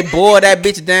 JP, they boil that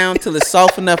bitch down till it's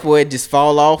soft enough where it just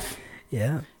fall off,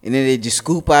 Yeah. and then they just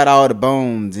scoop out all the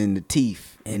bones and the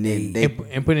teeth, and then they.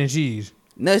 And put in cheese.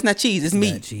 No, it's not cheese. It's Not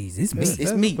meat. cheese. It's It's- meat.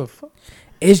 it's What meat. the fuck?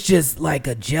 It's just like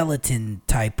a gelatin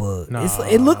type of. Nah.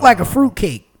 It looked like a fruit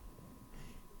cake.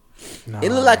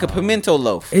 It look like a pimento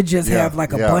loaf. It just Yeah, have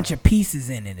like a yeah. bunch of pieces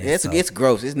in it. And It's stuff. it's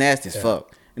gross. It's nasty as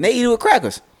fuck. And they eat it with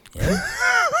crackers.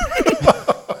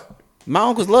 My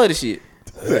uncles love this shit.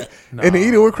 And they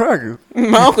eat it with crackers.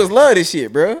 My uncles love this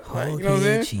shit, bro. Like, Hog you know what I'm head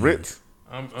saying? cheese. Ritz.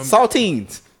 I'm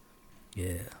Saltines.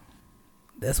 Yeah.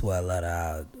 That's why a lot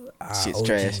of our Shit's OGs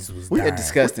trash. was They're dying.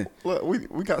 disgusting. Look,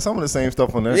 we got some of the same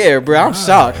stuff on there. Yeah, bro. I'm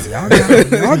shocked.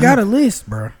 Y'all got a list,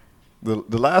 bro.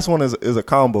 The last one is a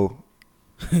combo.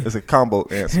 It's a combo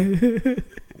answer.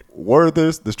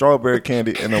 Werther's, the strawberry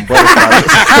candy, and them butterscotch.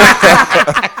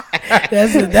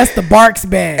 That's the Barks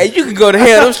bag. Hey, you can go to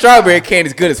hell. Them strawberry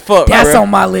candy's good as fuck, That's bro. on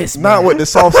my list. Not bro. with the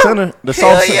soft center. The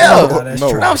Hell soft yeah. center. No, that's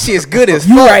No. trash. Them shit's good as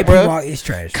You fuck, right, bro. P-Mark, it's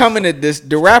trash. Coming to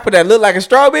the wrapper that look like a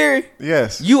strawberry,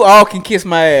 Yes. you all can kiss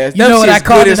my ass. You Them know what I shit's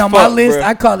call good it as on my fuck, list? bro.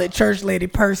 I call it church lady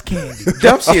purse candy.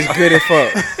 Them shit's good as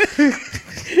fuck.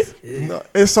 No,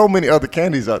 there's so many other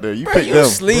candies out there. You Bro, pick you them.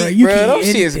 sleep, Bro, bro. you can Them eat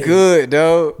shit's anything. good,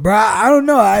 dog. Bro, I don't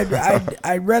know.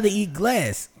 I'd rather eat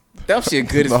glass. That shit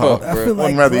good as No. fuck, I bro. feel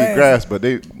like I'd rather eat glass.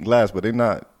 glass, but they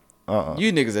not.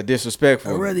 You niggas are I'd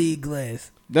disrespectful. rather eat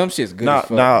glass. Them shit's good Nah, as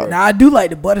fuck. nah. bro. Now I do like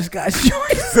the butterscotch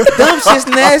joints. Them shit's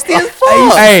nasty as fuck.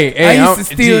 I used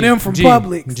to steal them from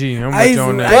Publix. G, I'm I with used you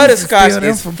on to- that. I used to Butterscotch steal them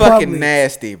is from fucking Publix.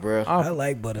 nasty, bro. I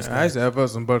like I butterscotch. used to have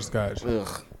us some butterscotch.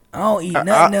 Ugh. I don't eat Out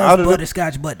nothing of else the-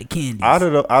 butterscotch but the candies. Out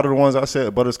of the ones I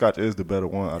said, butterscotch is the better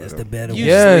one. Out That's of the them. better You one.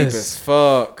 Yes. sleep as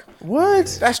fuck.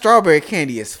 What? That strawberry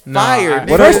candy is Nah, fire. I-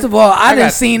 nigga. First of all, I done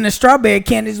got- seen the strawberry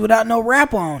candies without no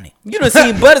wrapper on it. You done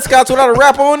seen butterscotch without a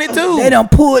wrapper on it too. They done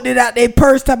pulled it out their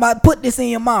purse talking about put this in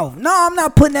your mouth. No, I'm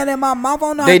not putting that in my mouth. I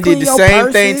don't know how They clean did the your same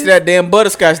purse thing is. to that damn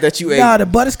butterscotch that you ate. Nah, the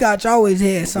butterscotch always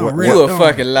had something What- wrapped You a on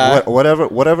fucking it. lie.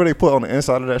 Whatever they put on the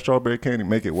inside of that strawberry candy,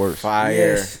 make it worse. Fire.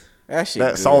 Yes. That shit.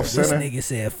 That good. soft This center. nigga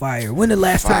said fire. When the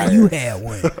last Fire. time you had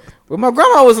one? When my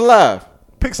grandma was alive,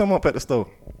 Pick some up at the store.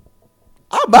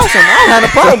 I'll buy some. I don't have a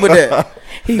problem with that.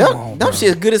 He Them won't, bro.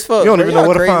 shit's good as fuck. You don't bro. even know Y'all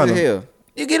where to crazy find as them. hell.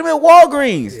 You get them at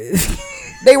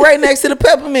Walgreens. They right next to the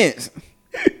peppermints.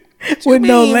 With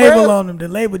no mean, label bro? on them. The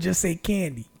label just say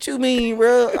candy. What you mean,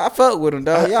 bro? I fuck with them,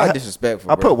 dog. Y'all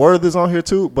disrespectful. I bro. put Werther's on here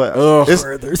too, but Ugh. it's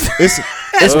Werther's. it's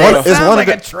Sounds one of like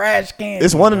the a trash candy.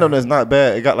 it's one of them that's not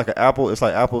bad. It got like an apple. It's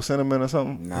like apple cinnamon or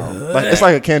something. No. Like it's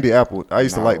like a candy apple. I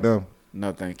used to No. like them.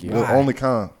 No, thank you. The only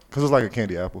kind, cause it's like a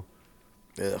candy apple.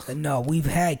 No, we've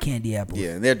had candy apples.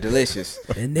 Yeah, they're delicious.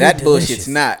 And they're That bullshit's delicious.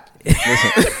 not.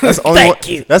 Listen, that's the only one. Thank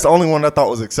you. That's the only one I thought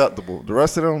was acceptable. The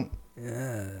rest of them,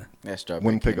 That strawberry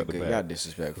Wouldn't pick candy up the good. bag. Y'all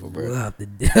disrespectful, bro. We'll have to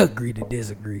agree to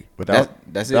disagree. but That's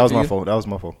it that was for my you? fault. That was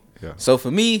my fault. Yeah. So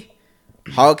for me,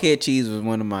 hog head cheese was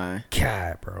one of mine.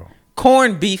 God, bro.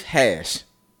 Corned beef hash.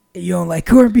 You don't like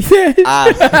corned beef hash?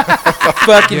 I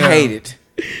fucking Yeah. hate it.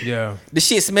 Yeah. The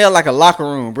shit smelled like a locker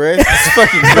room, bro. It's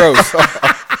fucking gross.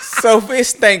 So it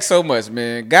stinks so much,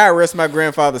 man. God rest my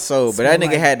grandfather's soul, but that Smell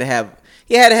nigga like- had to have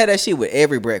that shit with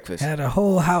every breakfast. Had a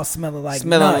whole house smelling like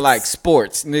Smelling nuts. like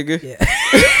sports, nigga. Yeah.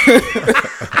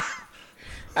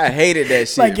 I hated that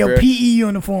shit, like your bro. PE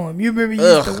uniform. You remember you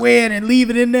used Ugh. to wear it and leave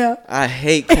it in there? I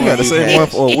hate I corned had the beef same one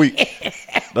hash. for a week.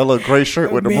 That little gray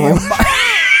shirt with the Man,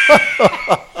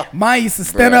 broom. mine used to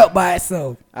stand Bruh. up by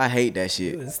itself. I hate that It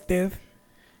shit. was stiff.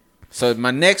 So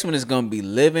my next one is gonna be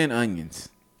living onions.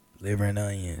 Liver and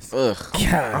onions. Ugh. God,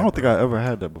 I don't think I ever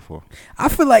had that before. I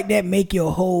feel like that make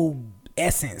your whole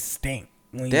essence stink.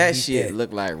 When you That eat shit that.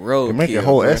 look like roadkill. It make your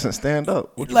whole bruh. essence stand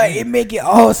up. Like it make it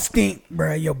all stink,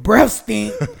 bro. Your breath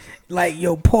stink, like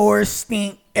your pores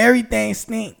stink. Everything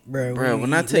stink, bro. Bro, when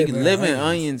you I eat take liver and living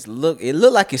onions, look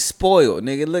like it's spoiled,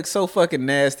 nigga. It looks so fucking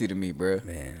nasty to me, bro.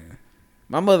 man,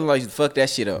 My mother-in-law used to fuck that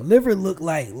shit up. liver look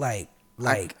like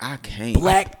I can't.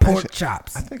 black pork Actually,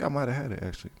 chops. I think I might have had it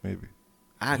actually. Maybe.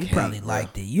 I You can't. probably bro.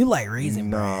 liked it. You like raisin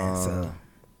bran, Nah. so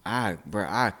I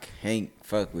can't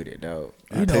fuck with it, dog.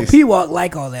 you know taste- P Walk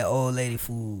like all that old lady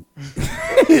food.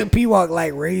 P Walk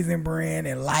like raisin bran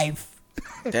and life.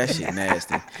 That shit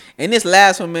nasty. And this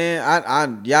last one,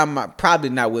 man, y'all might probably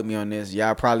not with me on this.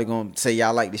 Y'all probably gonna say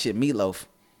y'all like the shit meatloaf.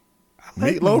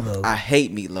 Like Meatloaf? I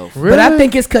hate meatloaf. But I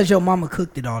think it's cause your mama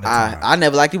cooked it all the time. I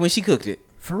never liked it when she cooked it.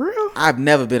 For real, I've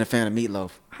never been a fan of meatloaf.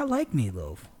 I like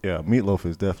meatloaf. Yeah, meatloaf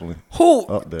is definitely. Who?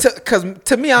 Up there. Because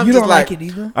to me, I'm You just don't like, like it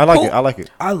either. I like Who- it. I like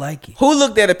it. I like it. who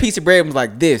looked at a piece of bread and was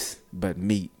like this, but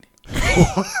meat.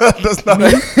 That's not.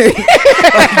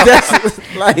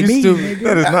 That's like Me, stupid. nigga.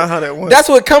 That is not how that went. that's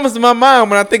what comes to my mind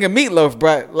when I think of meatloaf,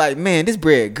 bro. Like, man, this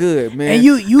bread good, man. And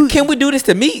you can we do this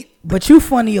to meat? But you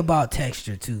funny about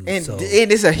texture too. And, so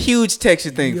and it's a huge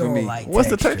texture thing you for don't me. like What's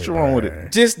the texture wrong with it?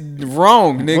 bruh. Just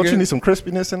wrong, Don't you nigga. need some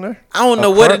crispiness in there? I don't A know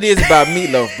what crunch? it is about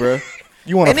meatloaf, bro.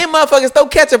 You want And then motherfuckers throw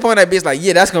ketchup on that bitch. Like,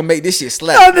 yeah, that's gonna make this shit On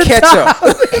slap. the Ketchup.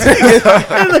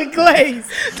 the glaze.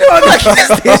 The fuck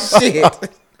is this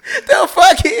shit? The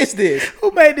fuck is this? Who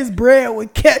made this bread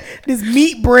with this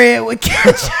meat bread with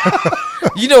ketchup?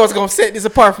 You know what's gonna set this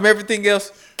apart from everything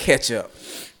else? Ketchup.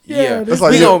 Yeah, this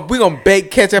like we you- gonna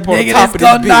bake ketchup on the Nigga, top that's of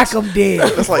gonna knock this bitch. them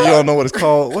dead. That's like you don't know what it's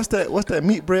called. What's that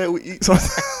meat bread we eat?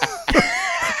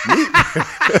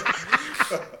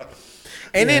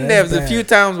 And then Yeah, there that's was a bad. few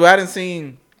times where I done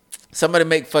seen somebody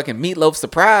make fucking meatloaf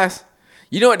surprise.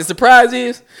 You know what the surprise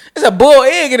is? It's a boiled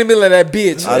egg in the middle of that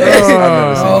bitch. I never seen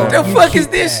The that. you fuck keep is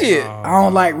this that. shit? I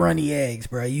don't like runny eggs,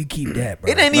 bro. You keep that,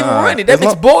 bro. It ain't even Nah, runny. That as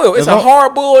long- bitch boiled. It's as a long-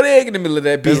 hard boiled egg in the middle of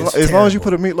that bitch. As long as you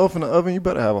put a meatloaf in the oven, you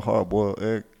better have a hard boiled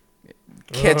egg.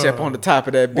 Ketchup on the top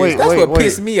of that bitch. Wait, That's wait, what wait.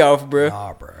 pissed me off, bro.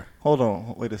 Nah, bro. Hold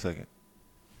on, wait a second.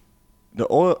 The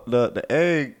oil, the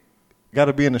egg, got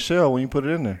to be in the shell when you put it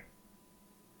in there,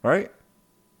 right?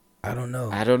 I don't know.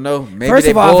 I don't know. Maybe First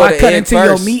they of all, boiled if I the cut egg into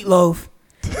first. your meatloaf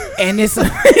and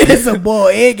it's a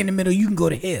boiled egg in the middle, you can go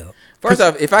to hell. First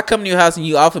off, if I come to your house and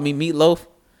you offer me meatloaf,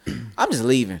 I'm just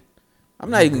leaving. I'm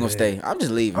not even gonna stay. I'm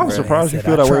just leaving. I'm bro. surprised you Said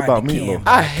feel I that way tried about the meatloaf. can.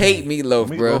 I hate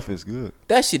meatloaf, bro. Meatloaf is good.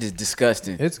 That shit is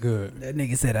disgusting. It's good. That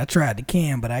nigga said I tried the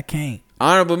can, but I can't.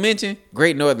 Honorable mention: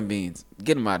 Great Northern Beans.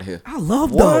 Get them out of here. I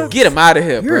love those. Get them out of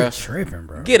here, You're bro. tripping,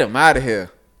 bro. Get them out of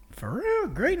here. For real,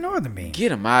 Great Northern Bean. Get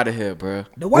them out of here, bro.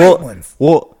 The white ones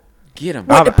Well, Get them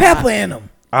with the pepper in them.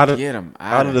 out of Get 'em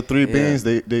out of the three here. beans,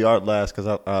 they are last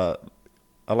because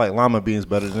I like lima beans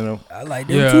better than them, I like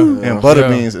them Yeah. too. and butter Yeah.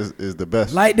 beans is the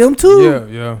best. Like them too. Yeah,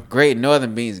 yeah. Great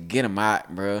Northern Beans. Get them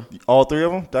out, bro. All three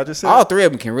of them. That I just said. All three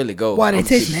of them can really go. Why they I'm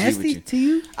taste 60 with nasty you. to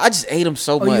you? I just ate them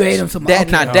so Oh, much. you ate 'em so much. That,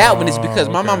 Okay. Now that one is because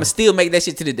my okay. mama still make that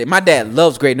shit to the day. My dad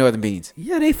loves Great Northern Beans.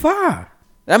 Yeah, they fire.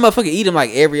 That motherfucker eat them like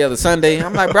every other Sunday.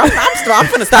 I'm like, bro, I'm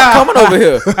finna stop coming over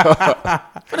here.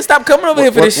 Finna stop coming over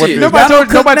here for this what shit. did- Nobody told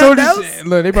you. cook nothing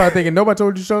Look, they probably thinking nobody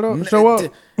told you to show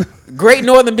up. Great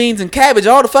Northern Beans and cabbage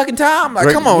all the fucking time. Like,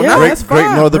 come on yeah, now. that's Great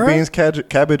fine, Northern bro. beans,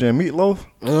 cabbage, and meatloaf.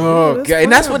 Oh, that's God.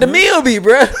 And that's fine, what the bro. meal be,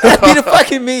 bro. That be the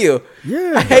fucking meal.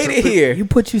 Yeah. I hate it here. You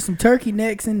put you some turkey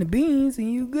necks in the beans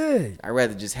and you good. I'd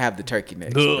rather just have the turkey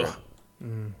necks, bro.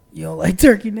 You don't like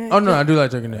turkey necks? Oh no, I do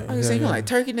like turkey neck. I was saying, you like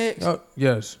turkey necks? Oh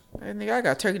yes, Hey, nigga, I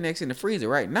got turkey necks in the freezer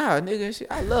right now, nigga. Shit,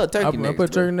 I love turkey I necks.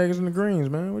 put bro. turkey necks in the greens,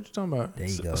 man. What you talking about? There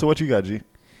you go. So what you got, G?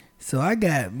 So I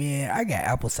got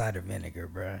apple cider vinegar,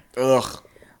 bro. Ugh.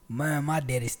 Man, my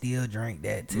daddy still drink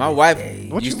that. To My this wife day.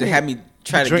 What used you to have mean? me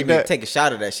try You to drink get me to that? take a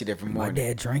shot of that shit every My morning.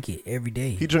 dad drank it every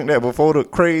day. He drink that before the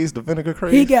vinegar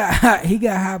craze. He got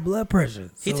high blood pressure.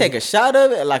 He so take a shot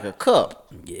of it like a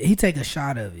cup. he take a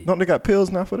shot of it. Don't they got pills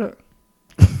now for that?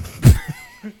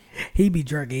 He be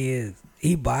drinking his.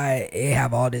 He buy it. It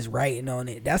have all this writing on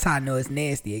it. That's how I know it's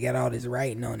nasty. It got all this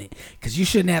writing on it. Cause you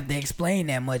shouldn't have to explain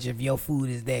that much if your food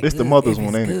is that. It's good. the mother's if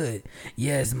one, it's ain't it? good.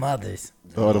 Yeah, it's mother's.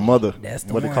 Or the mother. That's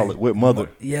the what one. they call it with mother.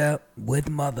 Yeah, with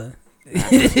mother.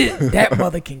 That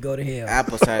mother can go to hell.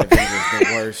 Apple cider vinegar is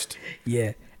the worst.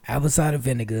 Yeah, apple cider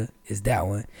vinegar is that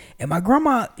one. And my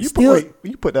grandma You still.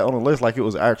 put that on the list like it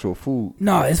was actual food.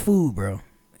 No, it's food, bro.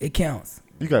 It counts.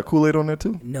 You got Kool-Aid on there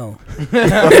too? No.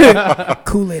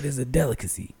 Kool-Aid is a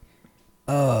delicacy.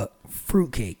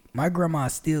 Fruitcake. My grandma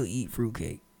still eat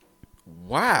fruitcake.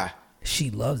 Why?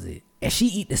 She loves it. And she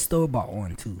eat the store-bought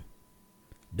one too.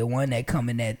 The one that come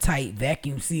in that tight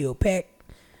vacuum seal pack.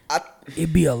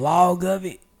 It be a log of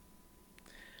it.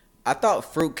 I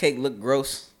thought fruitcake looked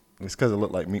gross It's because it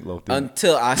looked like meatloaf. Dude.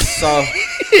 until I saw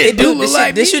It do look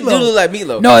like this shit do meatloaf. look like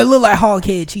meatloaf. No, it look like hog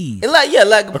head cheese. It like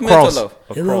like a pimento Across. loaf.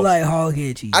 It look like hog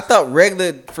head cheese. I thought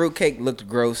regular fruitcake looked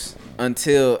gross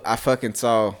until I fucking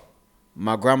saw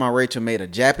my grandma Rachel made a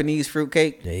Japanese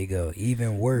fruitcake. There you go.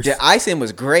 Even worse. The icing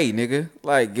was gray, nigga.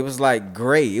 Like it was like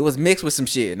gray. It was mixed with some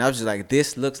shit, and I was just like,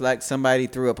 "This looks like somebody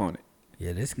threw up on it.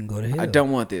 Yeah, this can go to hell. I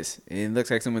don't want this." And it looks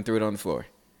like someone threw it on the floor.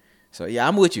 So yeah,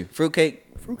 I'm with you. Fruitcake,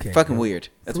 Fruitcake, fucking bro. weird.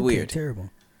 That's Fruitcake, weird. Terrible.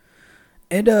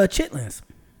 And chitlins.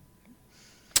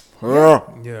 Yeah.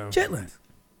 Yeah. Chitlins.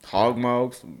 Hog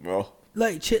mugs, bro.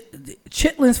 Like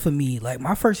chitlins for me, like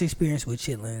my first experience with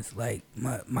chitlins, like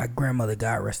my grandmother,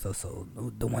 God rest her soul,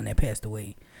 the one that passed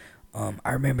away.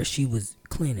 I remember she was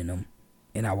cleaning them,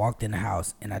 and I walked in the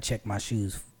house and I checked my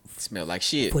shoes Smell like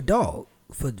shit. for dog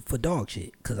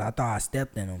shit, cause I thought I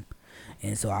stepped in them,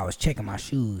 and so I was checking my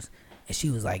shoes, and she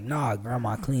was like, "Nah,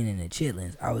 grandma cleaning the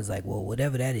chitlins." I was like, "Well,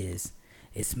 whatever that is,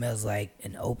 it smells like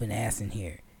an open ass in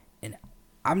here, and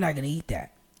I'm not gonna eat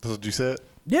that." That's what you said?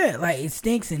 Yeah, like it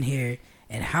stinks in here,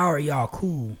 and how are y'all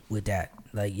cool with that?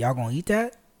 Like y'all gonna eat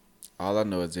that? All I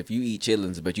know is if you eat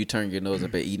chitlins, but you turn your nose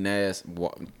up at eating ass,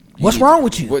 What's wrong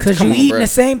with you? Because you eating the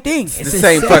same thing. It's the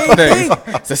same fucking thing.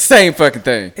 It's the same fucking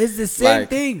thing. It's the same Like,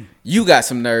 thing. You got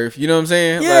some nerve. You know what I'm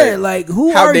saying? Yeah, like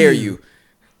who how are dare you?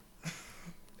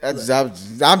 That's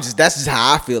just that's just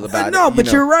how I feel about it. No, you but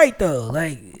know? you're right though.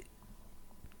 Like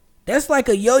that's like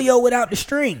a yo-yo without the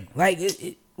string. Like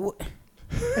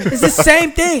it's the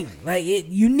same thing. Like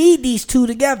you need these two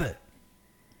together.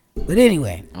 But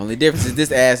anyway, Only difference is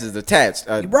this ass is attached.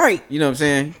 Right. You know what I'm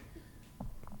saying?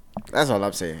 That's all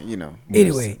I'm saying. You know.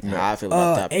 Anyway, how I feel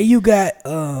about that. and you got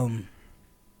and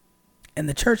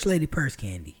the church lady purse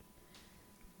candy.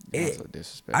 That's so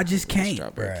disrespectful. I just can't,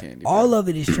 Strawberry bruh. candy, All bro. of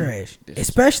it is trash,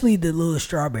 especially the little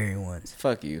strawberry ones.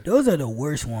 Fuck you. Those are the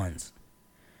worst ones.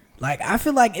 Like I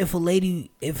feel like if a lady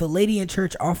in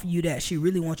church offer you that, she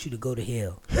really wants you to go to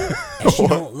hell, and she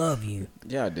don't love you.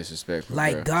 Y'all disrespectful.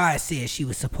 Like bro. God said she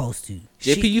was supposed to.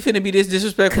 JP, you finna be this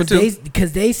disrespectful too?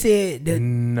 Because they said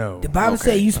No. the Bible Okay,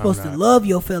 said you supposed to not. love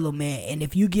your fellow man, and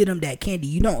if you get them that candy,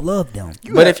 you don't love them.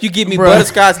 But if you give me Bruh.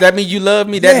 butterscotch, that mean you love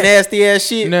me? That Yes. nasty ass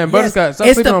shit? Nah, butterscotch. Stop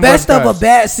It's sleeping the on best of a butterscotch.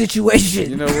 bad situation.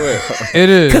 You know what? It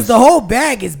is. Because the whole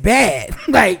bag is bad.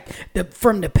 Like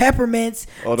from the peppermints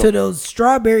to those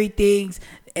strawberry things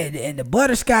and the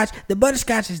butterscotch. The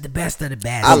butterscotch is the best of the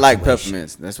bad. I like situation.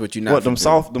 peppermints. That's what you not. What them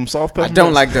soft I peppermints?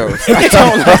 don't like those. I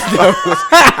don't like those.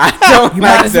 I don't You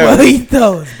might like as well those. eat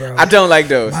those, bro. I don't like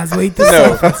those. Might as well eat the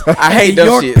No, soft- I hate the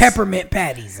those York shits. peppermint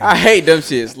patties. I hate them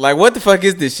shits. Like, what the fuck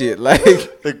is this shit? Like,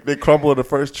 They crumble in the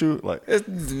first chew. Like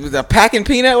it's a packing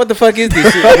peanut. What the fuck is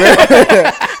this shit, bro?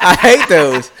 I hate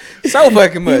those so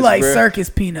fucking much. You like bro. circus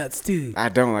peanuts too. I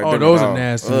don't like. Oh, them those at are all.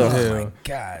 nasty. Ugh. Oh my Hell.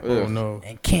 god. Oh no.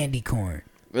 And candy corn.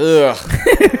 Ugh.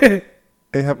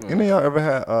 Hey, have any of y'all ever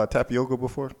had tapioca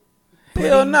before?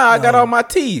 Hell no, I got all my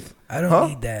teeth. I don't Huh?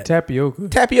 need that. Tapioca.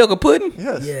 Tapioca pudding?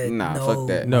 Yes. Yeah, Nah, no, fuck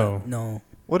that. No. no.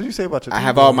 What did you say about your I teeth?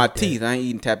 have all my eat that. teeth. I ain't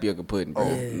eating tapioca pudding, bro.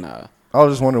 Yeah. Nah. I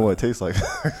was just wondering what it tastes like.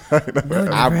 No,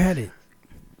 never had it.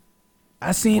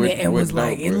 I seen With- it and with was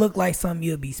like, no, it bro. looked like something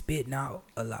you'll be spitting out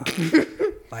a lot.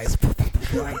 like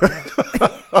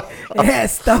that. It had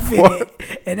stuff in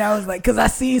it. And I was like, because I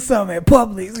seen some at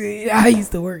Publix. I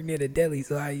used to work near the deli,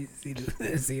 so I used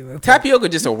to see them. Tapioca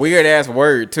just a weird ass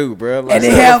word too, bro. Like, And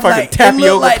it some have fucking like, it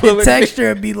look like the pudding. texture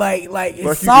would be like it's Like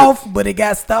you soft, but it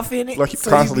got stuff in it. like you so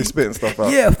constantly be- spitting stuff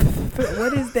out. Yeah.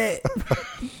 What is that?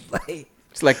 like,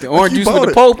 It's like the orange you juice with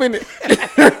the bought pulp in it.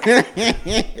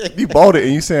 You bought it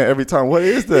and you saying every time, what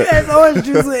is that? that's orange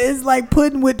juice. It's like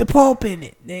pudding with the pulp in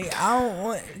it. Nigga, I don't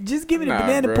want. Just give me the Nah,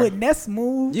 banana bro. pudding. That's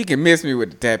smooth. You can miss me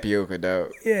with the tapioca,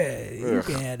 dog. Yeah, you Ugh.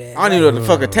 can have that. I don't even know what the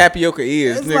fuck a tapioca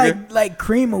is, It's nigga. like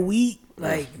cream of wheat.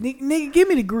 Like nigga, give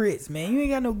me the grits, man. You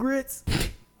ain't got no grits.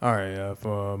 All right.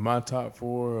 For my top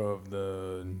 4 of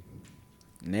the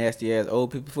Nasty ass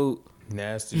old people food.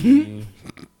 nasty,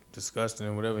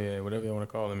 disgusting, whatever you want to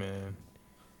call it, man.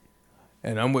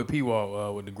 And I'm with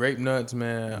P-Walk with the grape nuts,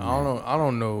 man. I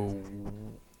don't know.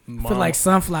 I feel like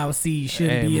sunflower seeds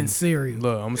shouldn't be in cereal.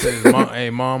 Look, I'm gonna say this, Mom, hey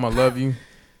mom, I love you.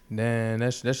 Man,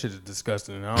 that shit is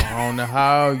disgusting. I don't know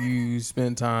how you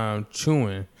spend time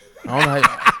chewing. I don't know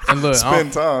how. And look,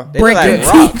 Spend time. They Break look like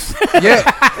them rocks.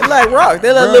 yeah, They like rocks.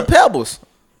 They like Bruh. little pebbles.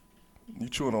 You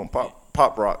chewing on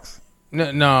pop rocks.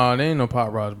 no, they ain't no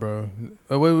pop rocks, bro.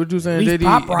 What you saying, At least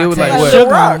JD? Pop They was Rocks like had Like what? little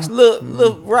sugar rocks. on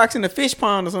Little rocks in the fish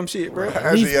pond or some shit, bro.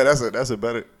 Actually, yeah, that's a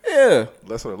better. Yeah.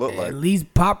 That's what it looked like. At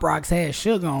least Pop Rocks had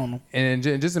sugar on them. And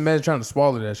then just imagine trying to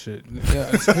swallow that shit,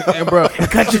 yeah. And bro.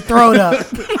 Cut your throat up.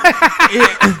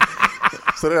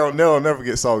 So they'll never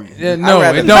get soggy. Yeah, no,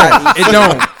 rather it not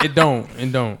don't.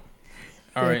 It don't.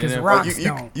 All right, Because and then- rock- Like,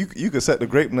 don't. you could set the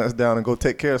grape nuts down and go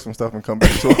take care of some stuff and come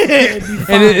back to it. It'd be and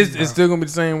fine, it's bro. still gonna be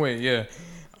the same way, yeah.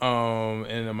 And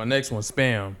then my next one,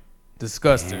 spam,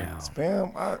 disgusting, Damn.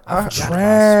 Spam, I forgot about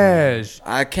trash,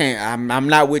 I can't. I'm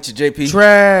not with you, JP.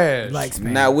 trash. Like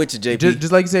spam. Not with you, JP.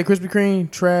 just like you said, Krispy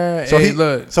Kreme, trash. So Hey, he-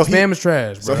 look, so he- spam is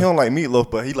trash, bro. So he don't like meatloaf,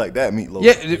 but he like that meatloaf.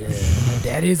 yeah,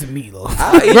 That is a meatloaf.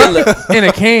 I eat a little. in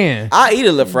a can. I eat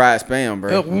a little fried spam,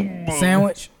 bro.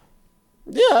 Sandwich.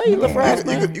 Yeah, I eat a little fried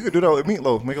spam. You could do that with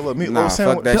meatloaf. Make a little meatloaf Nah,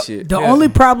 sandwich. fuck that The, shit. the Yeah. only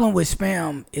problem with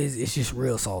spam is it's just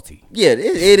real salty. Yeah, it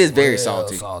is very Real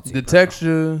salty. The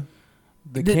texture,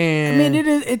 the can. I mean,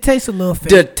 it tastes a little fake.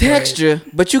 The but- texture,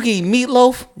 but you can eat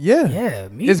meatloaf. yeah, Yeah,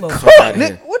 it's meatloaf. cooked. outta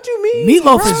here. What you mean?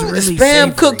 Meatloaf is The really spam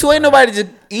savory, cooked too. Ain't bro. nobody just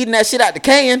eating that shit out the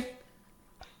can.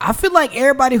 I feel like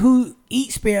everybody who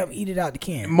eats spam eat it out the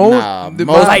can. Most, Nah, the,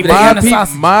 most my, people- my, Vienna peop,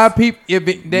 sausages. my peop, if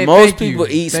it, they, Most thank you, people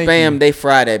eat thank spam. you. They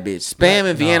fry that bitch. Spam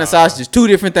and Vienna sausage is two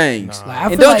different things. Like, I And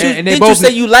feel don't like- you? And they Didn't you both- say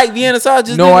you like Vienna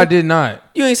sausages? No, nigga? I did not.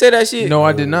 You ain't say that shit. No,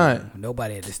 I did not.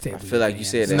 Nobody at this table. I feel like you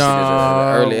said that No. shit in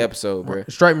an early episode, bro.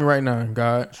 Strike me right now,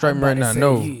 God. Strike me right now.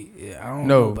 No, I don't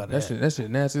know no, about that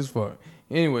shit nasty as fuck.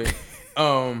 Anyway,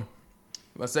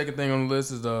 my second thing on the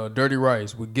list is dirty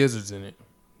rice with gizzards in it.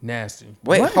 Nasty.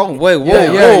 Wait, What? hold on, wait, whoa, Yeah,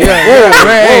 whoa, yeah, yeah, whoa,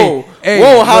 yeah. whoa, Hey,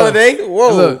 whoa, look. holiday,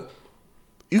 whoa. Look,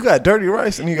 You got dirty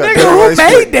rice and you got Nigga, dirty who rice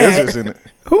made with that? gizzards in it.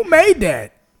 Who made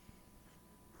that?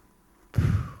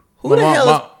 Who the hell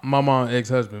is? my mom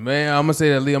ex-husband, man. I'm gonna say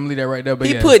that. I'm gonna leave that right there. But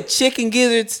He yeah. put chicken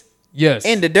gizzards yes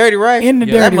in the dirty rice. In the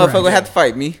Yeah. That dirty motherfucker rice. have to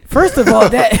fight me. First of all,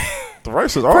 that The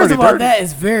rice is first already of all dirty. that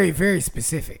is very very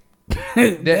specific.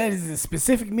 That is a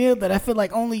specific meal that I feel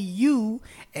like only you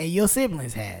and your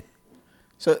siblings had.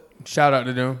 So Shout out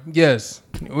to them. Yes,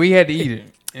 we had to eat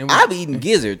it. And we, I've eaten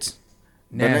gizzards,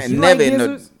 but Nasty. You never like in the.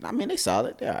 gizzards? I mean, they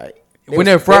solid. They all right. when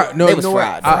they're fried, no, they you was know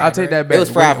what? fried. I'll take that back. They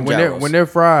was fried from when gyros. they're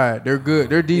fried, they're good.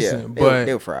 They're Yeah, decent, they but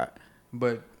were fried.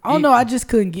 but I don't know. I just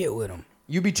couldn't get with them.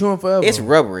 You be chewing forever. It's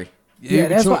rubbery. You Yeah, be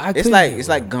that's chewing- why I It's couldn't like get it's with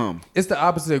like 'em. gum. It's the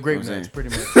opposite of grape I'm nuts, saying. pretty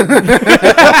much.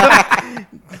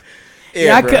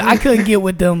 Yeah, bro. I couldn't get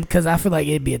with them because I feel like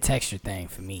it'd be a texture thing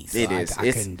for me. So It is. I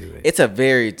it's couldn't do it. It's a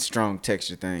very strong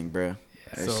texture thing, bro.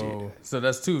 That shit. So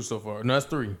that's 2 so far. No, that's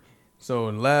 3. So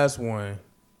the last one,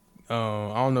 I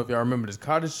don't know if y'all remember this: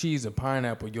 cottage cheese and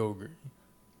pineapple yogurt.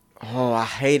 Oh, I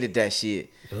hated that shit.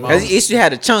 Cause it used to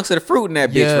have the chunks of the fruit in that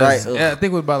bitch, Yes. right? Ugh. Yeah, I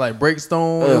think it was by like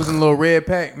Breakstone. It was in a little red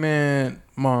pack, man.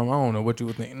 Mom, I don't know what you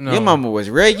would think. No. Your mama was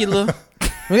regular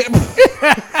with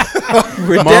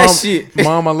Mom, that shit.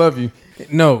 Mom, I love you.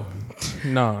 No,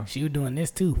 nah. She was doing this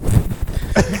too.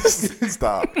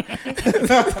 Stop.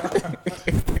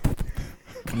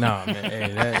 Nah,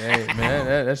 man.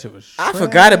 That shit was. I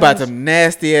forgot about them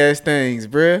nasty ass things,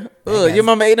 bruh. Ugh, your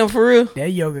mama ate them for real? That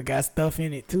yogurt got stuff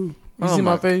in it too. You see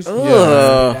my face? Ugh. Spit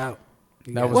Uh, out.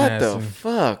 That was What nasty. the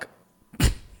fuck?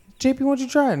 JP, won't you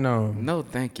try it? No, No,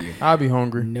 thank you. I'll be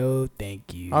hungry. No,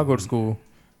 thank you. I'll go to school.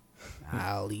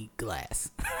 I'll eat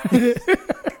glass.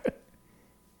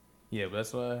 Yeah, but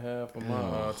that's what I have for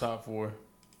my top 4.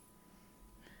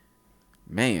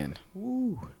 Man.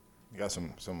 You got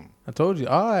some. I told you.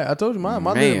 All right, I told you my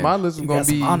Man. my list was You gonna got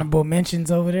some be. honorable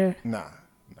mentions over there. Nah.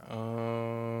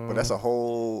 But But that's a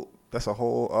whole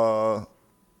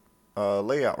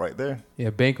layout right there. yeah,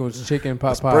 Banquet's chicken pot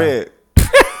That's pie. bread.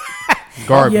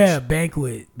 Garbage. Yeah,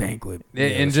 banquet. Yeah,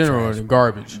 in it's general, trash.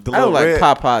 garbage. The I don't little like red,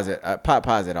 pot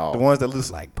pies at all. the ones that look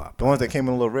Like pop. the ones that came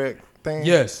in a little red thing.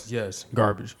 Yes,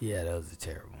 garbage. Yeah, those are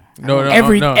terrible. No,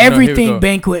 Everything here we go.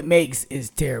 banquet makes is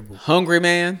terrible. Hungry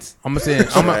man's. I'm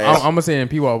gonna say in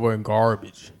P-Wall boy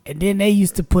garbage. And then they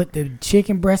used to put the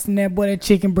chicken breast in that boy. That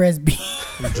chicken breast be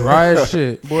Dry as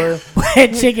shit, boy.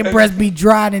 that chicken breast be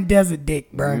dried in desert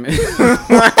dick, bro.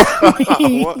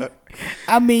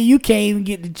 I mean, you can't even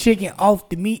get the chicken off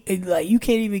the meat. Like you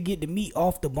can't even get the meat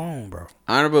off the bone, bro.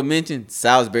 Honorable mention,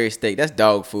 Salisbury steak. That's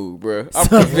dog food, bro. I'm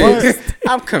So convinced.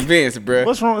 I'm convinced, bro.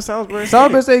 What's wrong with Salisbury?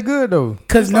 Salisbury steak good though.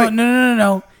 Cause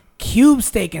no. Cube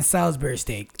steak and Salisbury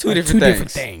steak Two are different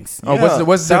things. Oh, Yeah.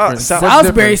 what's the difference? Sal- What's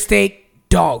Salisbury different? steak,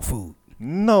 dog food.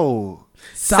 No.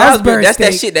 Salisbury That's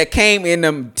that steak, shit that came in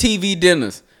them TV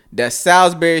dinners. That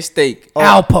Salisbury steak.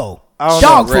 Alpo. I don't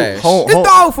Dog know. food. Home- It's home-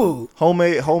 dog food.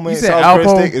 Homemade You said Salisbury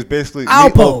Alpo? steak is basically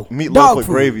Alpo. meatloaf Dog with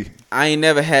food. gravy. I ain't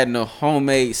never had no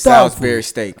homemade Salisbury food.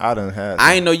 steak. I done had.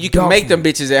 I ain't know you can Dog make them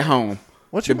food. bitches at home.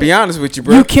 What To you be mean? honest with you,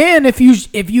 bro. You can if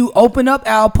you open up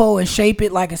Alpo and shape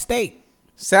it like a steak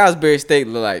Salisbury steak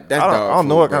look like that's I dog don't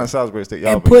know food, what bro. kind of Salisbury steak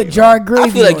y'all and been put eating. jarred gravy. I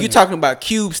feel like on you it. talking about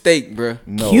cube steak, bro.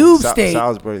 No, cube steak.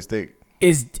 Salisbury steak.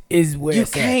 is where You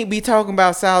it's at. can't be talking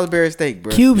about Salisbury steak,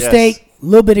 bro. Cube Yes. steak, a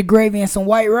little bit of gravy and some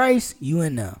white rice. You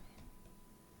in there?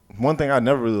 One thing I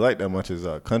never really like that much is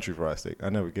country fried steak. I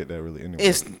never get that really anyway.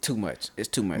 It's too much. It's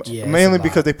too much. Yeah, it's Mainly a lot.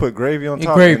 because they put gravy on It's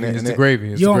top. gravy. and it- It's and the it-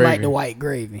 gravy. It's You the don't gravy. like the white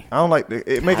gravy. I don't like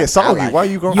it. Make it soggy. like Why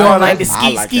it. you going? You don't like I the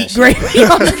skeet like skeet that gravy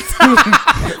on the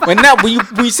top. When not when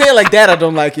you say it like that, I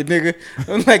don't like it, nigga. I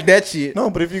don't like that shit. No,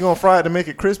 but if you're gonna fry it to make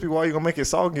it crispy, why you gonna make it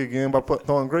soggy again by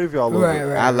throwing gravy all over Right, it?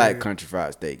 right. I like country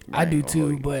fried steak. I do man.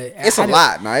 too, but It's a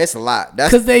lot. No, it's a lot.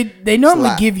 That's because they normally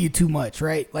lot. give you too much,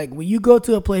 right? Like when you go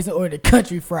to a place and order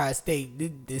country fried steak,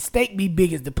 the steak be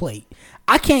big as the plate.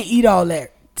 I can't eat all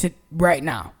that right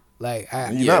now. Like,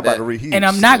 You're Yeah, not about that- to reheat. and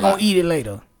I'm It's not a gonna lot. eat it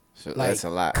later. so Like, that's a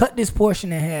lot. cut this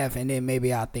portion in half, and then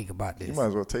maybe I'll think about this. You might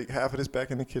as well take half of this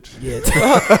back in the kitchen. Yeah,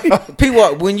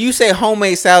 People, when you say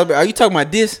homemade Salisbury, are you talking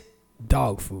about this?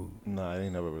 dog food. Nah, it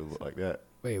ain't never really looked like that.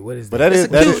 Wait, what is But that?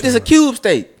 that is It's a cube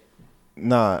steak.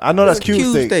 Nah, I know that's It's a cube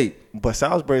cube steak, steak. but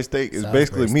Salisbury steak is Salisbury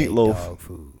basically steak, meatloaf. Dog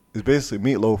food. It's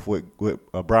basically meatloaf with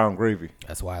a brown gravy.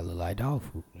 That's why I look like dog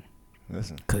food.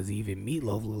 Listen, Cause even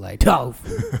meatloaf look like dog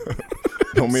food.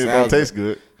 don't mean it don't taste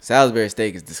good. Salisbury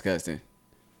steak is disgusting.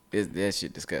 That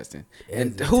shit disgusting.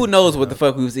 And It's who knows what the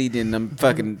fuck we was eating in them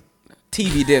fucking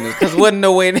TV dinners? Because wasn't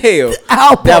no way in hell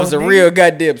Alpo, that was a nigga. real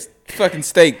goddamn fucking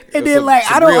steak. And Or then, some- like,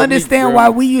 some I don't real meat, understand bro. why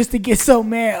we used to get so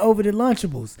mad over the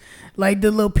Lunchables. Like,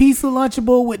 the little piece of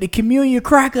Lunchable with the communion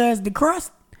cracker as the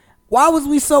crust. Why was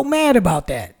we so mad about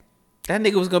that? That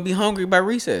nigga was gonna be hungry by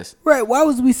recess. Right, why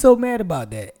was we so mad about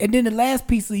that? And then the last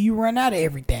pizza, you run out of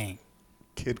everything.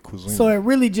 Kid cuisine. So it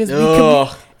really just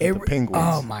Ugh. it, The penguins.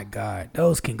 Oh, my God.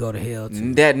 Those can go to hell,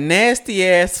 too. That nasty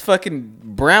ass fucking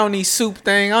brownie soup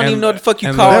thing. I don't And- even know what the fuck you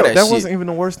and call that, that, that shit. wasn't even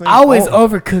the worst thing. I always Oh,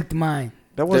 overcooked mine.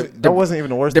 that wasn't the- wasn't even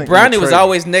the worst The thing. brownie in the was tray.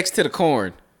 always next to the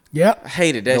corn. Yep. I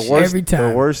hated that the shit. worst. Every time.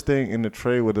 The worst thing in the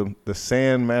tray with the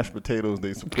sand mashed potatoes they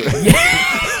used to put.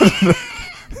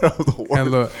 That was the worst.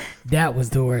 And look, That was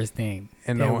the worst thing.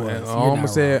 And That all was. and You're all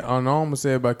I'm not gonna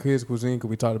say about kids cuisine, because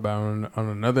we talked about it on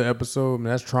another episode.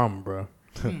 Man, that's trauma, bro.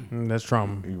 That's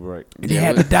trauma. You're right. They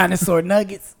had the dinosaur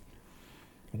nuggets.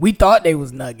 We thought they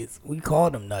was nuggets. We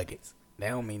called them nuggets. That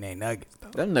don't mean they nuggets though.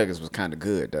 Them nuggets was kind of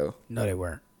good though. No, they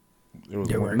weren't. It was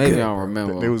They weren't Maybe good, I don't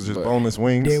remember. They was just but boneless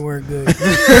wings. They weren't good.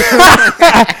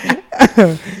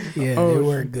 Yeah, they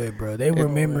weren't good, bro. They were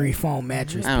memory foam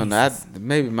mattress. I don't know. pieces.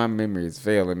 Maybe my memory is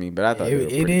failing me, but I thought they were It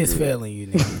pretty is good. failing you.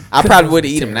 Nigga. I probably Those would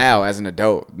was eat them terrible. now as an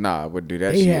adult. Nah, I wouldn't do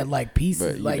that They shit. had like pieces,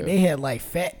 But, you like know. they had like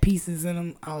fat pieces in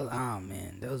them. I was, oh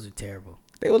man, those are terrible.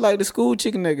 They were like the school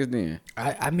chicken nuggets then.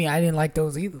 I mean, I didn't like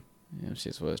those either. Yeah, them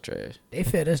shits was trash. They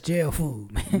fed us jail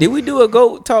food, man. Did we do a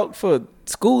goat talk for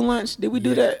school lunch? Did we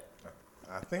do that?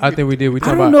 I think we did. We I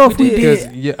talked don't about. know if we because-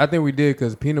 did. Yeah, I think we did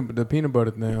because the peanut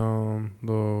butter thing,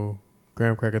 the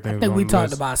graham cracker thing. I was think on we the talked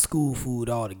list. about school food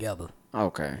all together,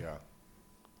 Okay. Yeah.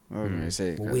 I was gonna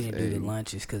say, but we 'cause, didn't do the hey,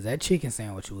 lunches because that chicken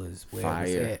sandwich was where it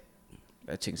was Fire. at.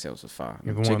 that chicken sandwich was fire. If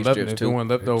Them it chicken wasn't strips left, too.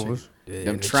 leftovers. Yeah,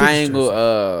 Them the chicken triangle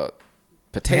strips.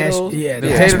 potatoes. Yeah, The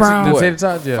the hash potato, brown. the What? tater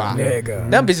tots, yeah. Fire. There you go.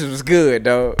 Them bitches was good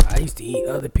though. I used to eat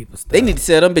other people's stuff. They need to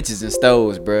sell them bitches in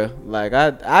stoves, bro. Like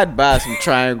I'd buy some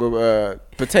triangle They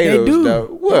potatoes do. though.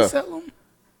 They What? sell them.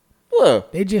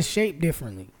 What? They just shaped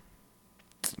differently.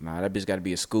 Nah, that bitch got to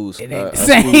be a school. It ain't A the school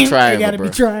same. They triangle, gotta bro.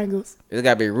 be triangles. It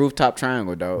got to be a rooftop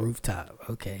triangle, dog. Rooftop.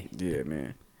 Okay. Yeah,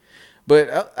 man.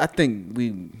 But I think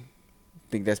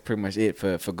that's pretty much it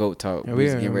for Goat Talk. Yeah, we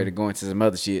yeah. getting ready to go into some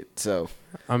other shit. So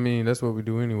I mean, that's what we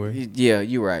do anyway. yeah,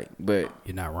 you're right. But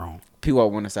You're not wrong. people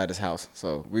want us out this house,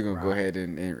 so we're gonna go ahead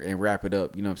and wrap it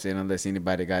up. You know what I'm saying? Unless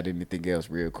anybody got anything else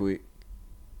real quick.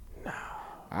 No.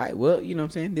 All right. Well, you know what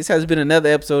I'm saying. This has been another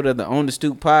episode of the On the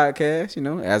Stoop podcast. You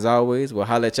know, as always, we'll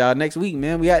holler at y'all next week,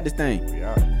 man. We at this thing. We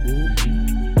out.